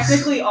they moccasins.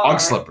 technically are. Ugg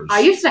slippers. I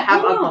used to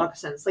have Oh. Ugg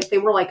moccasins. Like they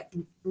were like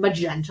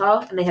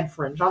magenta and they had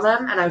fringe on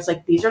them, and I was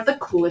like, these are the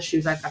coolest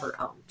shoes I've ever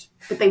owned.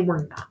 But they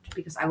were not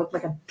because I looked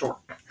like a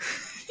dork.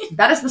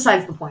 That is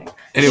besides the point.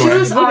 Anyway,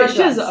 Shoes Look are at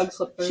she has just- Ugg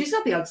slippers. She's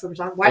got the Ugg slippers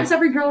on. Why does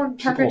every girl in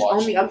Pepperidge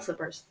own the Ugg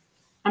slippers?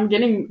 I'm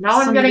getting Now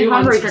I'm some getting new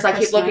ones hungry for because I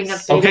keep looking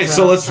Christmas. at okay,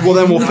 so let's. Well,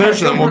 then we'll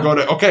finish, and then we'll go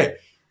to. Okay.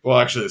 Well,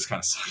 actually, this kind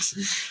of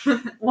sucks.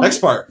 Next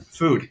part: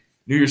 food.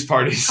 New Year's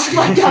parties. Oh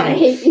my god, I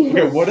hate you.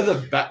 Okay, what are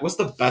the what's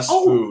the best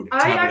food to I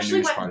have at a New actually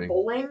Year's went party?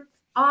 bowling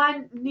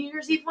on New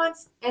Year's Eve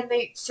once, and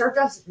they served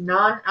us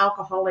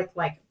non-alcoholic,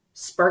 like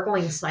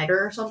sparkling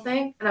cider or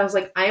something. And I was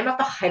like, I am at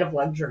the height of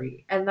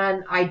luxury. And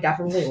then I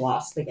definitely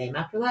lost the game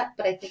after that.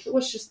 But I think it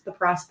was just the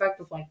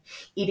prospect of like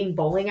eating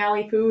bowling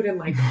alley food and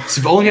like,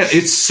 So bowling,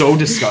 it's so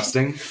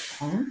disgusting.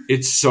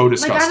 It's so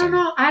disgusting.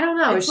 like I don't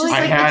know. It's It's just I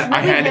like had it's I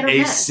really had hit or a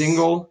miss.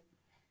 single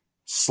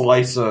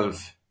slice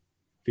of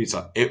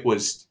pizza. It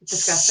was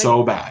Disgusting.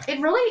 so bad.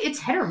 It's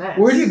hit or miss.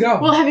 Where'd you go?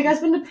 Well, have you guys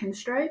been to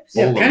Pinstripes?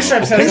 Yeah, Bowling.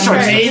 Pinstripes has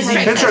Pinstripes. amazing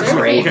Pinstripes. food.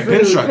 Great Okay,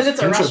 food. Pinstripes. Because it's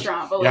a Pinstripes.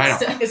 restaurant, but Yeah, like I know.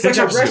 still. It's like a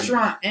Pinstripes is good.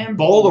 restaurant and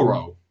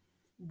Bolero.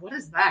 What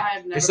is that?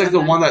 I've never It's like been the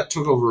there. one that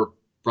took over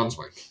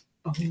Brunswick.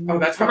 Oh, that's Oh my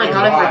probably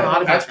God, I why. forgot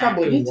about That's that.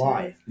 probably Me too.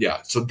 why.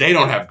 Yeah, so they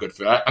don't have good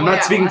food. I'm Oh, not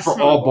yeah, speaking well, for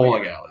that's all not bowling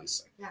bowling.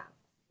 alleys.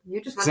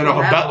 You just Because went I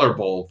know to that Bettler one.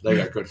 Bowl, they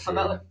got good food.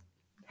 Bettler.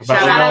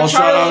 Shout out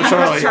Shout out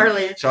Charlie.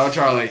 Charlie. Shout out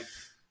Charlie.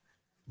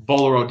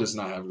 Bolero does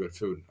not have good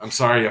food. I'm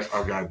sorry if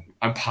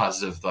I'm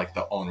positive like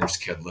the owner's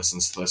kid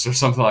listens to this or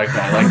something like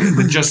that.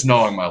 Like just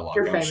knowing my luck.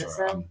 You're I'm famous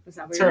sure. though. Is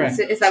that what Correct.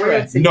 you're, is that what you're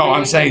Correct. insinuating? No,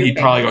 I'm saying he You're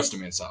probably famous? goes to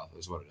Main South,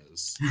 is what it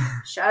is.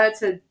 Shout out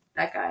to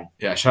that guy.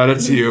 Yeah, shout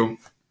out to you.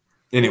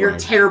 Anyway. Your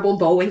terrible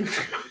bowling.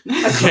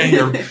 Yeah,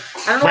 your I don't know.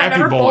 I've crappy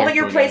never bowling bowled at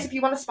your food, place. yeah. If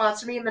you want to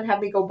sponsor me and then have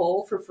me go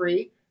bowl for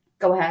free,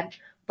 go ahead.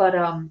 But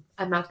I'm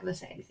not going to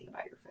say anything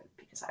about your food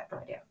because I have no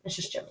idea. It's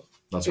just Jimmy.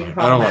 That's So you fine.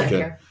 can I don't probably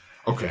like find it.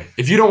 Okay.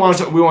 If you don't want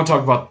to, we won't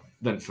talk about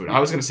then food. I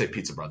was going to say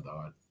pizza bread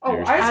though. Oh, New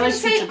Year's I was I gonna like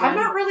say pizza I'm bread.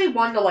 not really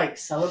one to like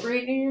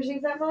celebrate New Year's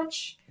Eve that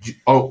much.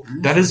 Oh,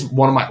 that is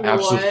one of my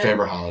absolute What?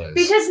 favorite holidays.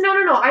 Because no.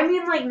 I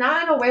mean like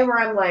not in a way where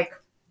I'm like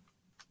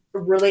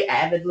really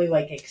avidly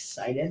like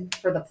excited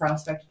for the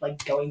prospect of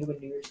like going to a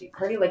New Year's Eve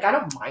party. Like I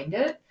don't mind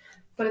it,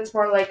 but it's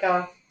more like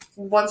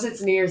once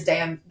it's New Year's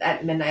Day, I'm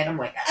at midnight. I'm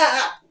like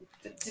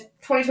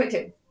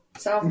 2022.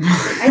 So I'm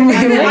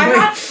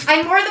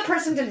more the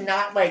person to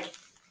not like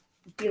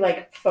be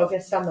like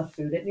focused on the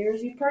food at New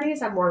Year's Eve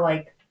parties. I'm more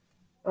like,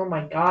 oh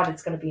my god,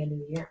 it's gonna be a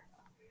new year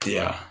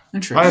yeah,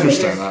 Interesting. I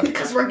understand that.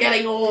 because we're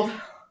getting old.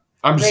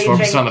 I'm just Raging.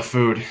 focused on the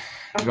food.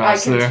 To be I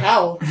honest can with you.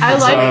 tell. I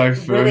like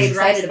Like Really food.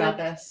 excited about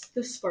this.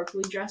 the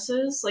sparkly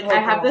dresses. Like Oh, I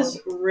have God. this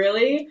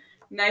really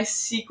nice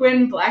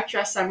sequin black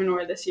dress I'm gonna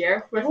wear this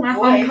year with Oh, my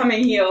boy.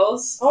 homecoming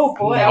heels. Oh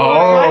boy!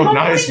 Oh, My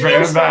nice, homecoming bring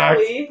heels it back.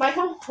 Sparkly. My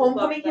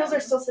homecoming heels are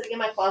still sitting in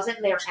my closet,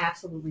 and they are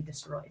absolutely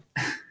destroyed.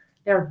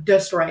 They're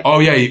destroyed. Oh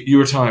yeah, you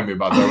were telling me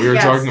about that. We were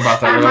Yes. talking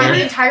about that And the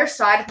earlier. entire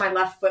side of my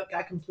left foot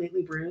got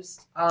completely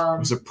bruised.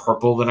 Was it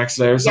purple the next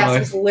day or Yes, something? it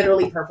was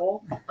literally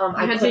purple.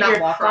 I had could to not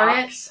get walk on it.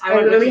 Crocs. I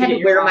would literally like had to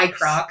get wear your my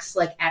Crocs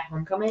like at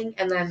homecoming,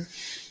 and then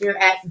we were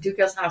at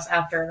Duca's house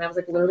after, and I was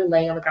like literally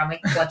laying on the ground,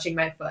 like clutching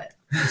my foot.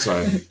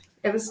 Sorry.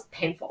 It was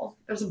painful.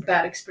 It was a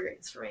bad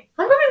experience for me.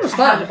 Homecoming was I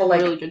fun, had but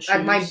like really good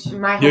my shoes. my You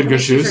had homecoming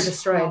good shoes shoes? are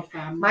destroyed. Love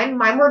them.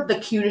 Mine were the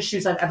cutest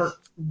shoes I've ever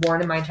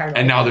worn in my entire life.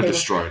 And now they're They were-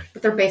 destroyed.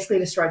 But they're basically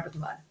destroyed with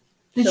mud.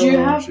 Did So- you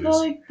have Shoes. the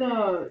like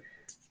the?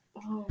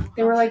 Oh,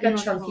 They were like I the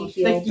forget what chunky it's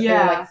heel, called. but Like, they were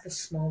yeah. like the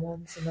small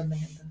ones, and then they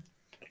had the.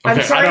 Okay,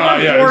 I'm sorry, I know,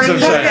 I'm yeah, boring.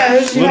 it's upset.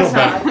 Okay, Little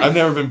that's bit. I've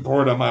never been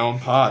bored on my own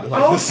pod.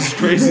 Like Oh. this is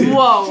crazy.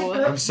 Whoa.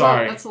 I'm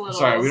sorry. That's a little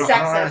Sorry, we don't.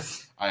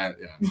 Sexist.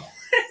 Yeah.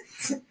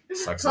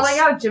 Sexist. Calling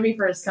out Jimmy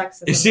for his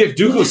sexism. You see, if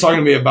Duke was talking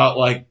to me about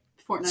like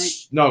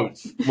Fortnite. no,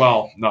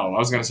 I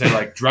was gonna say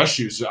like dress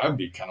shoes. I'd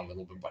be kind of a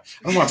little bit. But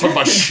I don't want to talk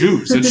about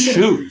shoes. It's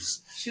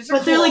shoes. Shoes are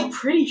But they're cool. like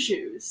pretty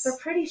shoes. They're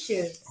pretty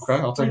shoes. Okay,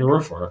 I'll take your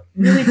word for it.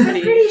 Really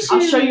pretty. Pretty I'll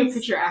show you a shoes.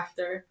 picture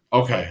after.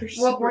 Okay. They're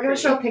Well, super we're gonna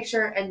pretty. show a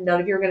picture, and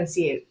none of you are gonna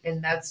see it,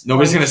 and that's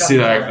Nobody's why gonna we're see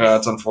showing that. this.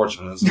 That's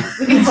unfortunate. Isn't it?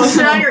 We can post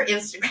it on your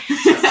Instagram.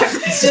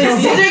 These are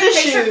the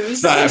Picture-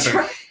 shoes. Not picture-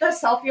 happening. The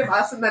selfie of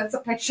us, and then it's a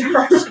picture of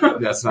our shoes.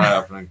 That's not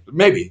happening.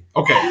 Maybe.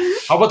 Okay.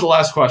 How about the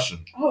last question?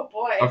 Oh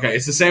boy. Okay,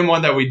 it's the same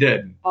one that we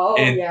did Oh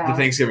in yeah. the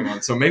Thanksgiving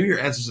one. So maybe your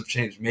answers have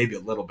changed, maybe a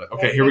little bit.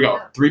 Okay, Yeah, here we go.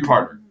 maybe not.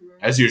 3-parter,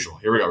 as usual.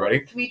 Here we go. Ready?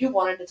 Can we do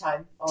one at a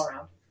time, all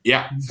around,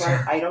 Yeah, so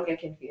I don't get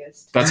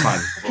confused? that's fine.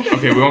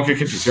 Okay, we won't get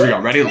confused. Here we go.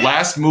 Ready?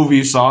 Last movie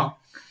you saw.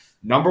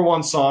 Number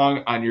 1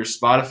 song on your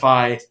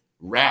Spotify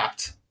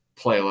Wrapped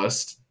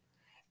playlist.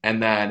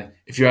 And then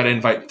if you had to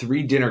invite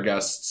 3 dinner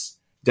guests,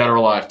 dead or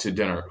alive, to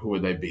dinner, who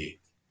would they be?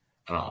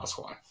 And I'll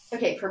ask why.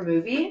 Okay, for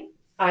movie,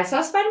 I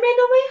saw Spider-Man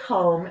No Way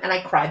Home, and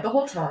I cried the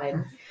whole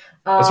time.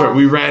 That's right.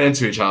 We ran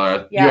into each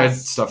other. You had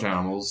yes. stuffed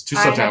animals. 2 I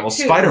stuffed had animals.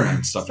 2.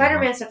 Spider-Man stuffed Spider-Man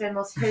animals. stuffed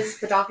animals.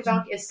 The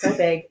Donkadonk is so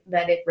big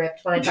that it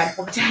ripped when I tried to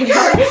pull the tag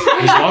out.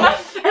 His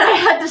what? And I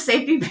had the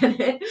safety pin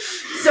it.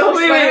 So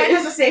Wait, Spider-Man wait.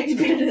 has a safety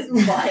pin in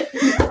his butt.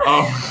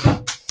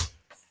 Oh.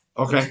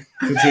 Okay.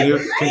 Continue.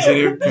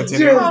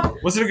 Um,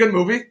 Was it a good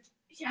movie?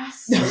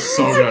 yes.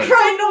 So I good.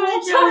 cried the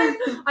whole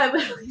time. I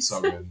literally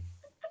So said,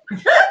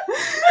 good.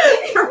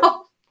 you're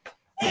all...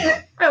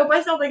 I hope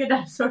I sound like a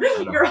dinosaur. know.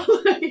 You're all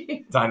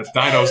like, Dino's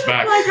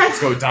back. Like Let's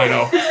go,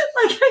 Dino.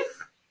 I-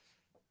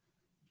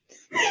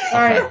 All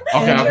right.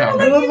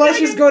 Okay. Let's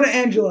just go to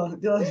Angela.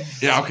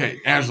 Yeah, okay.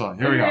 Angela,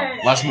 here we go. Okay.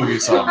 Last movie you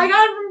saw. I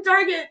got it from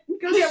Target.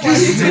 Go get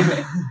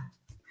one.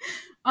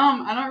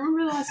 I don't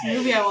remember the last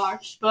movie I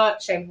watched,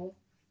 but Shameful.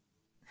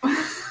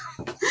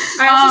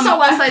 I also saw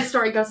West Side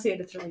Story. Go see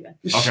it. It's really good.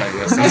 Okay,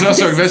 yes.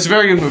 That's a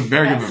very good movie.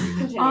 Very good movie.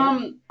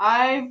 Continue.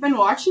 I've been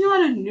watching a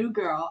lot of New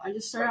Girl. I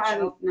just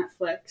started on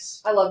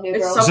Netflix. I love New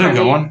It's Girl. so Is it a good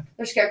funny. one?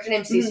 There's a character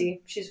named Cece.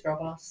 She's a girl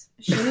boss.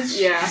 She's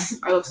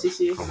I love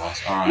Cece. Come on.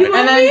 All right.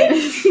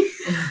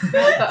 And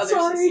then the other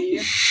Sorry.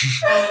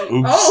 Cece.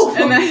 Oops. Oh.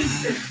 And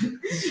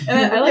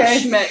then I like Okay.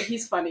 Schmidt.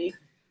 He's funny.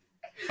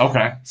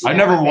 Okay. I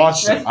never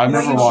watched it. I've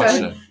never You watched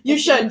should. it. You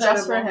It's should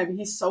just for incredible. him.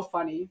 He's so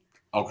funny.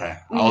 Okay.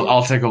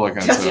 I'll take a look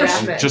into Just for it.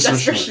 Schmidt. Just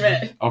Just for for Schmidt.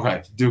 Schmidt.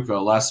 Okay. Duca,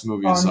 last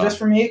movie you saw. Just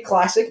for me,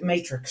 classic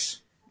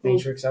Matrix.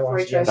 Matrix, I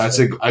watched Matrix. That's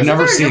a. I've Isn't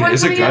never there a new seen it. one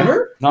Is it coming good? out?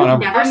 Never? No, never.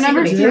 Never I've seen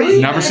never the seen Matrix.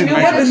 it. Never seen The new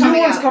Matrix. one is The new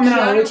coming one's out. coming out.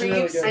 Keanu It looks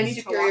really Reeves, good. I need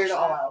superior to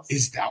all else.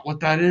 Is that what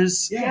that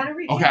is? Yeah. Keanu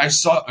Reeves. Okay, I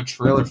saw a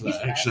trailer for He's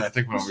that. the Actually, I best.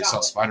 think when He's we saw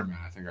solid. Spider-Man,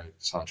 I think I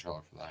saw a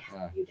trailer for that.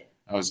 Yeah, You did.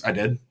 I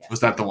did. Yeah. Was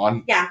that the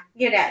one? Yeah,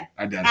 you did.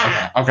 I did.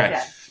 Ah, Okay. you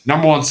did.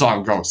 Number 1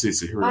 song. Go,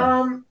 Cece. Here we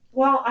go.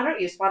 Well, I don't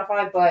use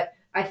Spotify, but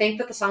I think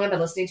that the song I've been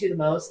listening to the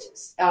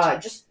most,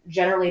 just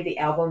generally the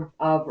album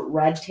of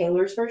Red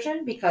Taylor's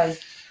version, because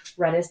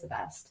Red is the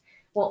best.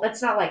 Well,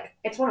 it's not like,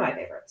 it's one of my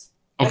favorites.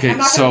 Okay, I'm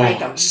not so gonna rank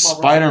them while we're Shout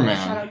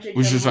Spider-Man, out Jake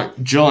which is Gyllenhaal. like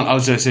Gyllen. I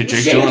was gonna say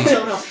Jake Jake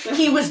Gyllenhaal. Gyllenhaal.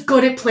 He was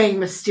good at playing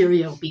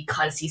Mysterio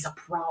because he's a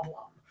problem.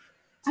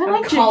 I I'm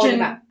like calling Jake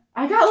him out.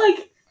 I got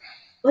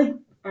like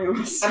I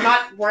almost I'm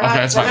not. We're Okay, not.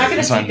 that's We're fine, not going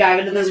that's to fine. deep dive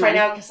into this right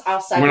now because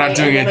I'll segue We're not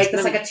doing and it- make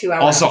this like a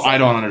 2-hour. Also, episode. I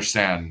don't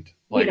understand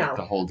like You know.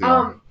 the whole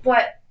deal.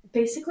 But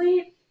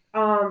basically,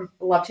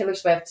 Love Taylor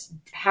Swift.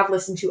 Have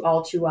listened to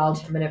All Too Well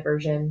 10-minute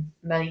version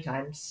many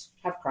times.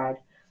 Have cried.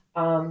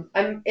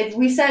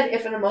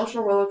 If an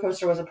emotional roller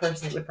coaster was a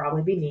person, it would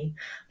probably be me.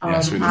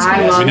 Yes, we did I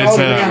say love that. We all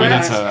did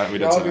agree say on that. We We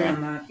did all say agree that.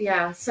 on that.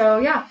 Yeah. So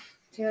yeah.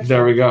 Taylor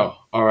There we go.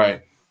 All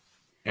right.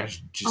 Ash,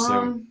 did you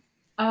say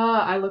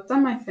I looked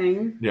on my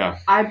thing. yeah.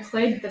 I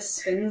played The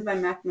Spins by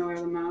Mac Miller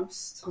the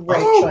most. Great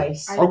Oh.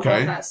 choice. I Okay.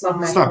 love that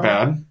song. It's not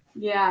bad.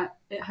 Yeah,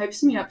 it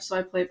hypes me up, so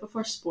I play it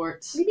before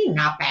sports. Maybe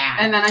not bad.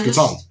 And then I Good just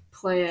song.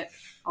 play it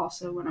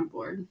also when I'm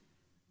bored.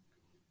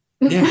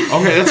 Yeah.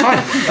 Okay, that's fine.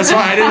 That's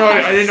fine.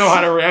 I didn't know how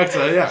to react to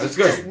that. Yeah, it's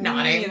good.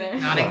 nodding, Me either.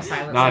 nodding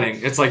silently.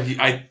 Nodding. It's like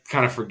I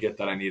kind of forget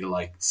that I need to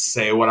like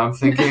say what I'm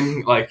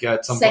thinking. Like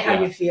at some Say point. how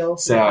Yeah. you feel.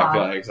 Say how I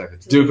feel. Exactly.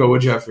 Duco,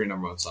 what'd you have for your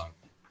number one song?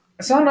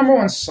 It's not a number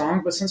one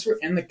song, but since we're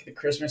in the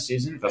Christmas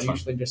season, That's I fine.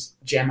 usually just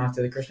jam out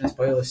to the Christmas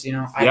playlist. You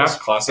know,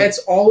 Classic. it's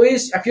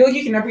always. I feel like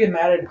you can never get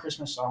mad at a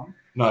Christmas song.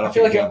 No, I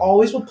feel like it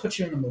always will put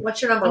you in the mood.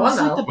 What's your number one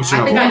though? What's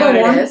your I think number I know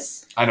one? what Number it one?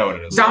 is. I know what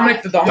it is.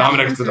 Dominic the Donkey.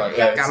 Dominic the Donkey.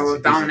 Yeah, Gotta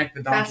love Dominic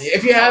the Donkey. Best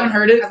If you haven't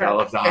heard it, ever. I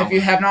love Dom. if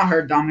you have not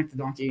heard Dominic the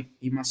Donkey,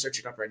 you must search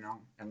it up right now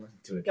and listen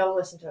to it. Go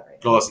listen to it right now.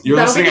 Go listen. You're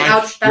That'll be listening. the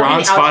out- You're that'll on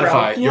be the outro.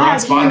 Spotify. You're on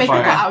Can you make it the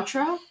Spotify.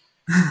 outro?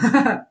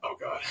 Oh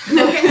god,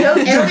 It'll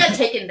get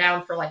taken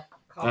down for like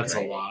that's a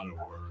copyright. lot of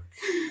work.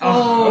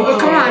 Oh,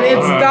 come on, it's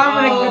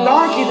Dominic the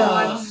Donkey, though.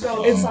 I'm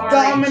so It's sorry,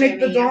 Dominic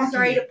the Jimmy. I'm Donkey.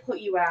 sorry to put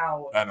you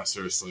out. I know,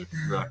 seriously.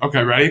 Really.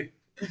 Okay, ready?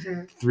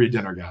 Mhm. 3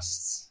 dinner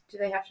guests. Do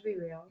they have to be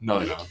real? No,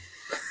 they don't.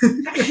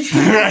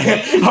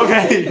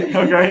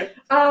 Okay.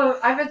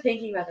 I've been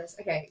thinking about this.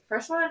 Okay,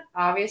 first one,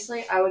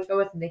 obviously, I would go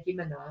with Nicki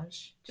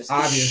Minaj. Just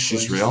 'cause Obviously.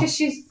 She's real.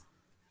 she's.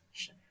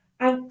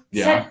 I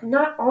Yeah. said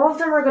not all of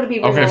them are going to be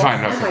real. Okay,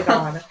 fine, Oh okay. my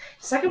god.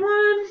 Second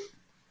one,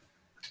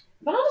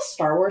 I've been on a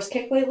Star Wars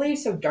kick lately,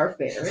 so Darth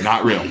Vader.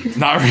 Not real.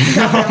 Not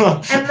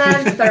real. And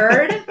then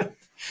third,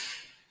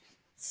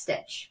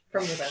 Stitch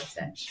from Lilo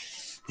and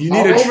Stitch. You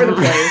All need a over the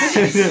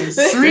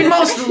place. 3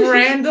 most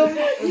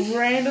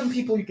random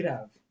people you could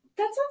have.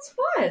 That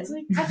sounds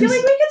fun. I feel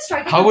like we could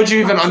strike. How would you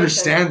even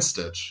conversation. understand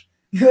Stitch?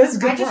 That's a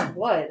good I just point.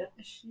 would.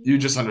 You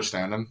just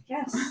understand him.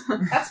 Yes,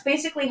 that's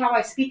basically how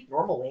I speak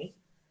normally.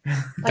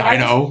 Like, I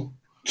Dino.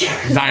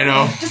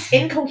 Dino. just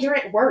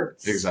incoherent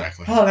words.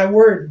 Exactly. Oh, that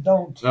word,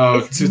 don't. Oh,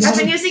 I've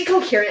been using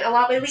coherent a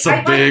lot lately. It's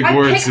a big I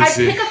word, pick, I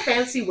Cece. pick a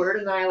fancy word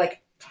and then I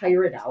like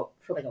tire it out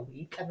for like a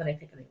week and then I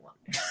pick a new one.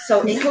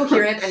 So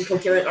incoherent and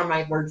coherent are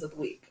my words of the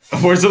week.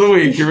 Words of the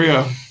week. Here we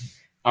go.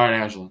 All right,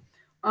 Angela.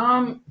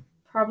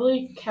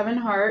 Probably Kevin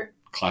Hart.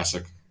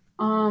 Classic.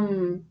 I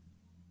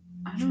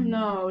don't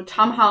know.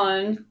 Tom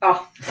Holland.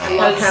 Oh, I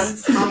love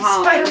Because him. Tom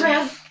Holland.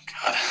 Spider-Man.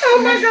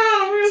 Oh my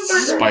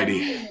god.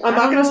 Spidey. I'm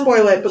not gonna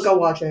spoil it, but go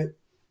watch it.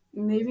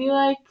 Maybe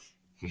like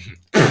do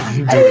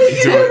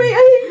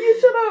it.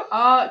 You shut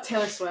up.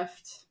 Taylor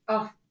Swift.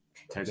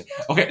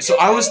 Okay, so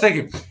I was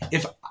thinking,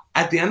 if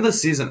at the end of the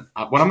season,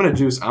 what I'm going to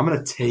do is I'm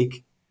going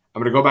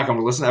to go back, I'm going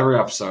to listen to every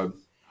episode,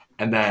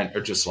 and then,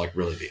 or just like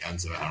really the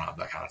ends of it, I don't have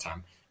that kind of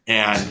time,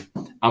 and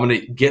I'm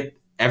going to get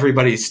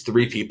everybody's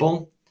 3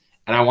 people,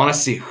 and I want to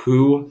see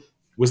who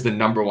was the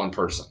number one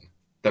person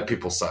that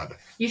people said.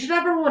 You should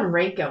have everyone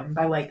rank them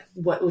by like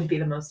what would be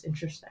the most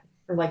interesting,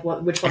 or like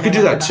which one. I could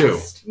do that too.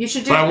 You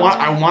should do. But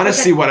I want to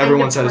see what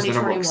everyone said is the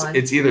number one. 2021.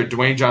 It's either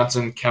Dwayne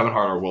Johnson, Kevin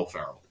Hart, or Will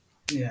Ferrell,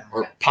 Yeah.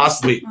 or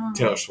possibly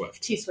Taylor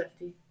Swift. T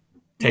Swifty.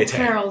 Tay Tay.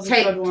 Carol's a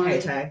Tay good one. Tay.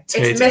 Tay It's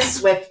Tay. Miss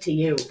Swift to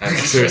you.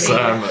 Seriously,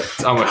 I'm a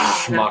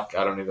schmuck.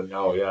 I don't even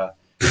know. Yeah,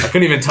 I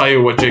couldn't even tell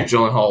you what Jake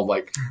Gyllenhaal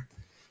like.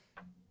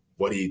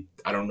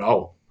 I don't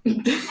know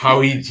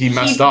how he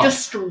messed He up.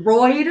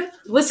 destroyed.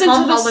 Listen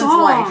Tom to the Holland's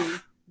song.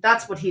 life.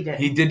 That's what he did.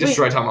 He did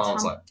destroy Wait, Tom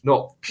Holland's Tom- life.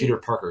 No, Peter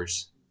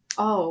Parker's.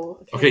 Oh.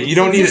 Okay, you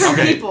don't need it. Different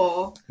Okay.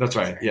 people. That's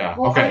right. Yeah.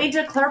 Well, I Okay. need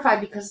to clarify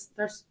because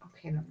there's.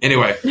 Okay, no.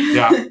 Anyway,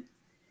 yeah.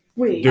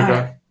 Wait.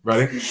 Duca,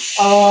 ready?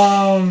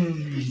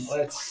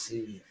 Let's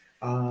see.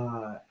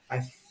 I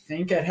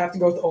think I'd have to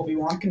go with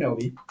Obi-Wan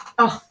Kenobi.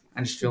 Oh,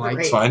 I just feel like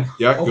great. It's fine.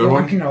 Yeah, good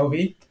Obi-Wan one.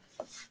 Kenobi.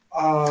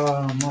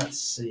 Let's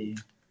see.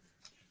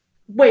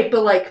 Wait,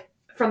 but like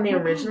from the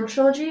original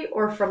trilogy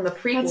or from the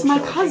prequel? That's my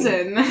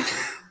trilogy? cousin.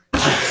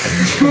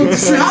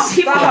 Stop,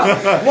 people.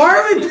 Why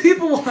are we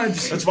people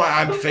watching? That's why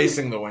I'm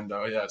facing the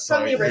window. Yeah. So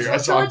From the original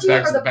that's why I'm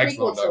trilogy or the back to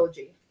prequel window.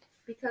 trilogy?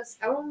 Because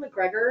Ewan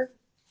McGregor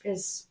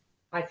is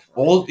iconic.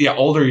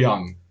 Old or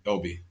young?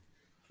 Obi.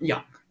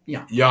 Young.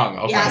 Young.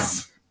 Okay.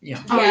 Yes.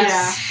 Yeah. Oh,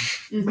 Yes.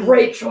 yeah. Mhm.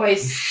 Great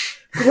choice.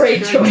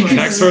 Great choice.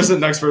 Next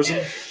person.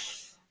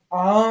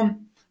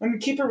 I'm gonna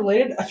keep it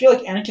related. I feel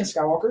like Anakin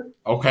Skywalker.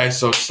 Okay,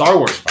 so Star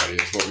Wars party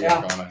is what we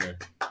got going on here.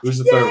 Who's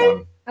the third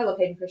one? I love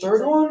Hayden Christensen.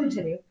 Third one?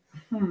 Continue.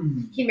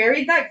 Hmm. He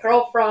married that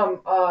girl from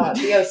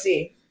the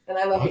OC, and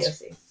I love What? the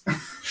OC.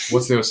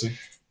 What's the OC?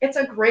 It's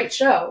a great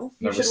show.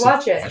 You Never should seen-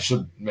 watch it. I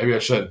should. Maybe I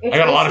should. It's I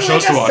got a lot of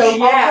shows basically to like a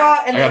watch. soap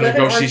opera, and I gotta they live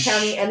go in see Orange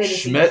County, and it is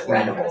Schmidt.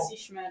 incredible. Jesse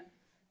Schmidt.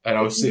 And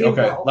OC. You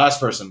Okay, will. last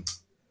person.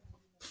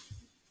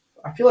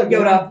 I feel like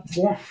Yoda.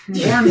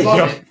 Warren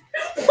Buffett.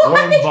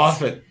 Warren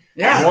Buffett.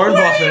 Yeah. Warren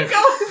Where are you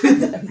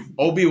Buffett. going?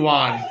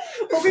 Obi-Wan.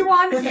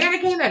 Obi-Wan,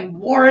 Anakin, and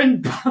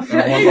Warren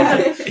Buffett.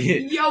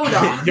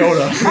 Yoda.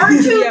 Yoda.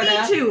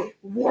 R2-D2,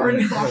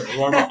 Warren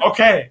Buffett.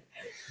 Okay,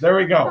 there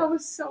we go. That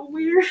was so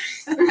weird.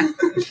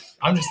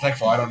 I'm just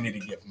thankful I don't need to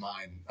give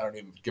mine. I don't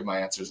even give my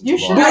answers. You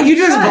until should. long. Yeah, you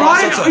just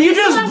brought That's it. You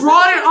just That's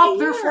brought it what up.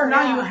 Therefore,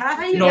 now you have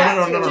to. No,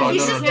 no, You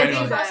no, should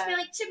genuinely. be us be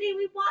like, Chimney,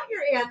 we want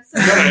your answer.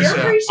 No, no, We no,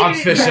 appreciate I'm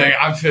it. fishing.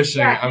 I'm fishing.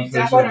 Yeah, I'm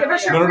exactly. fishing. Give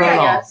us your No, no, three, no,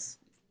 no. I guess.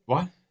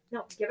 What?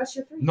 No, give us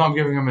your 3. No, I'm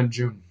giving them in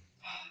June.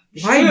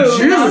 Why June.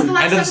 June? That was the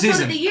last End of the episode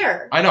season. of the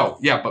year. I know.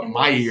 Yeah, but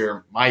my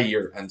year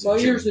ends in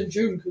June. in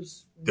June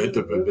because.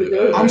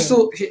 I'm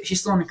still. He's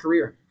still in a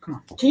career. Come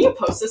on. Can you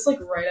post this like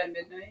right at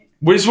midnight?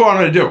 We just what I'm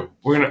gonna do.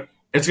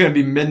 It's gonna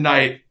be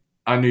midnight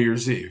on New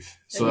Year's Eve.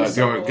 So That'd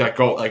be that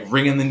so cool. go like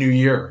ring in the new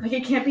year. Like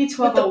it can't be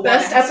But 12. the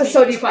best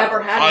episode you've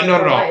ever had. in No,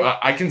 your life.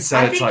 I can I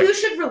set it think to like you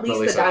should release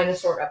release the it.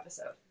 dinosaur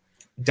episode.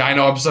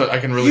 Dino episode. I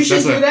can You release. should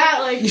That's do a, that.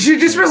 Like You should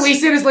just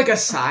release it as like a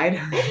side.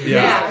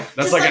 yeah,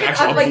 that's Just like an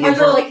actual like blooper.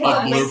 under like his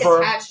a link blooper.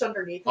 attached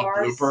underneath A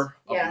ours. blooper.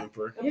 Yeah. A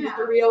blooper. A Yeah.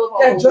 blooper reel of all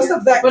the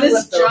weird- that. but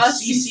it's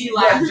just CC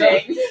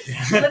laughing.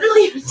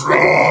 Literally,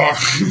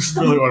 That's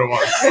really what it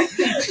was.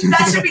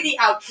 that should be the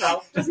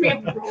outro. Just me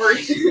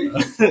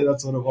roaring.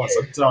 That's what it was.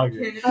 I'm telling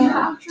you.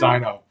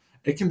 Dino.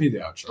 It can be the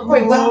outro.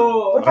 Wait, what?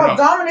 Whoa. What about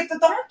Dominic the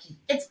donkey?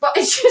 It's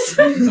just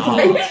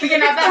Oh. we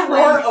can have that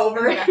roar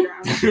over it.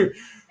 Background.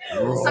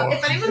 So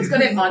if anyone's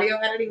good at audio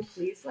editing,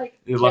 please like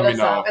You hit let me us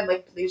know. up and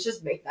like please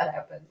just make that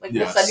happen. Like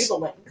Yes. we'll send you the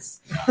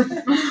links.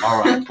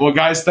 All right. Well,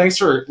 guys, thanks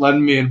for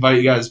letting me invite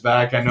you guys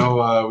back. I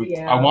know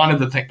Yeah. I wanted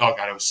to think. Oh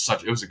God, it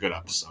was a good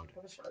episode.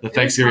 The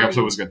Thanksgiving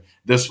episode was good.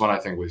 This one I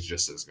think was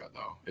just as good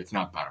though, if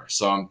not better.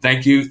 So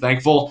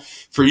thankful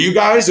for you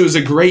guys. It was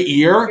a great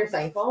year. You're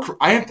thankful.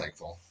 I am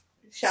thankful.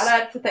 Shout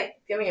out to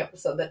Thanksgiving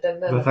episode that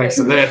didn't.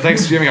 The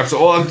Thanksgiving episode.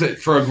 Well,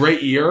 for a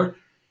great year,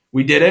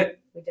 we did it.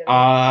 We did it.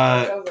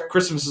 It's over.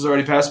 Christmas is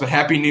already passed, but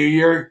Happy New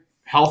Year,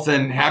 health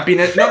and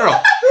happiness.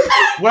 No.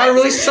 When I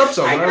release this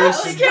episode, I when I know.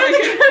 release Like, did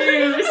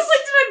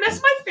I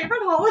miss my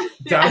favorite holiday?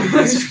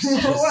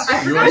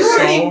 you are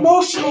so.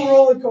 emotional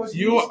roller coaster.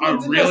 You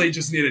are really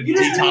just need a you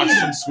just detox need-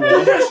 from school.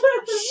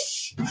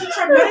 You should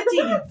try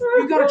meditating.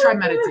 You gotta try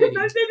meditating.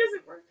 That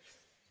doesn't work.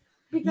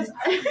 Because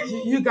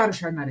You gotta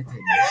try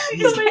meditating.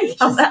 I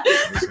yelled at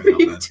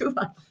you too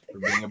much. We're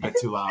being a bit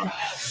too loud.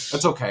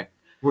 That's okay.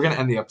 We're gonna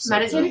end the episode.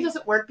 Meditating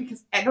doesn't work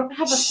because I don't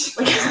have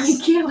I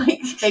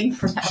can't think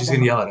for that. She's long.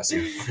 gonna yell at us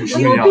again. Okay, she's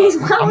Like, gonna yell at us.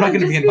 be I'm not honest, gonna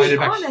be just invited be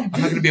back. honest.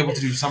 I'm not gonna be able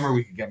to do summer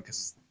week again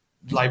because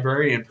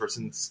librarian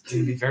person's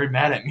gonna be very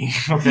mad at me.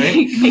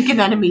 Okay. Making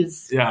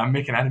enemies. Yeah, I'm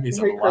making enemies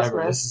Merry of the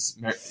library. Christmas.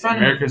 This is Frenemies.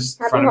 America's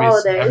Happy frenemies.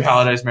 holidays. Happy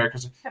holidays. Merry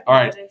Christmas. All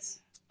right.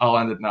 I'll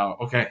end it now.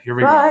 Okay, here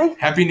we Bye. go.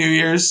 Happy New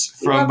Year's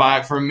from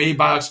me,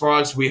 Biox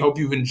Frogs. We hope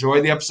you've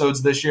enjoyed the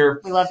episodes this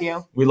year. We love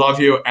you. We love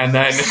you. And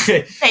then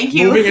Thank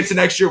you. moving into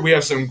next year, we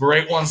have some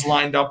great ones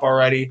lined up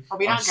already. Are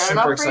we I'm not good super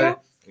enough excited.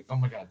 for you? Oh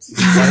my God.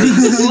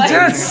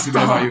 Just Too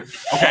bad about you.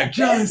 Okay,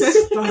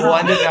 we'll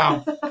end it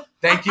now.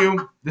 Thank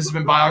you. This has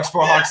been Biox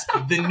Hawks,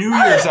 the New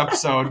Year's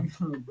episode.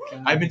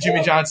 I've been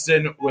Jimmy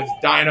Johnston with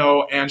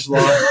Dino, Angela,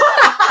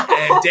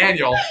 and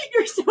Daniel.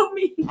 You're so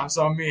mean. I'm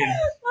so mean. Love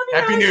you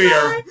Happy guys. New Year.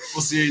 Bye.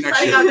 We'll see you next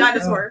Signing year. out,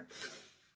 dinosaur.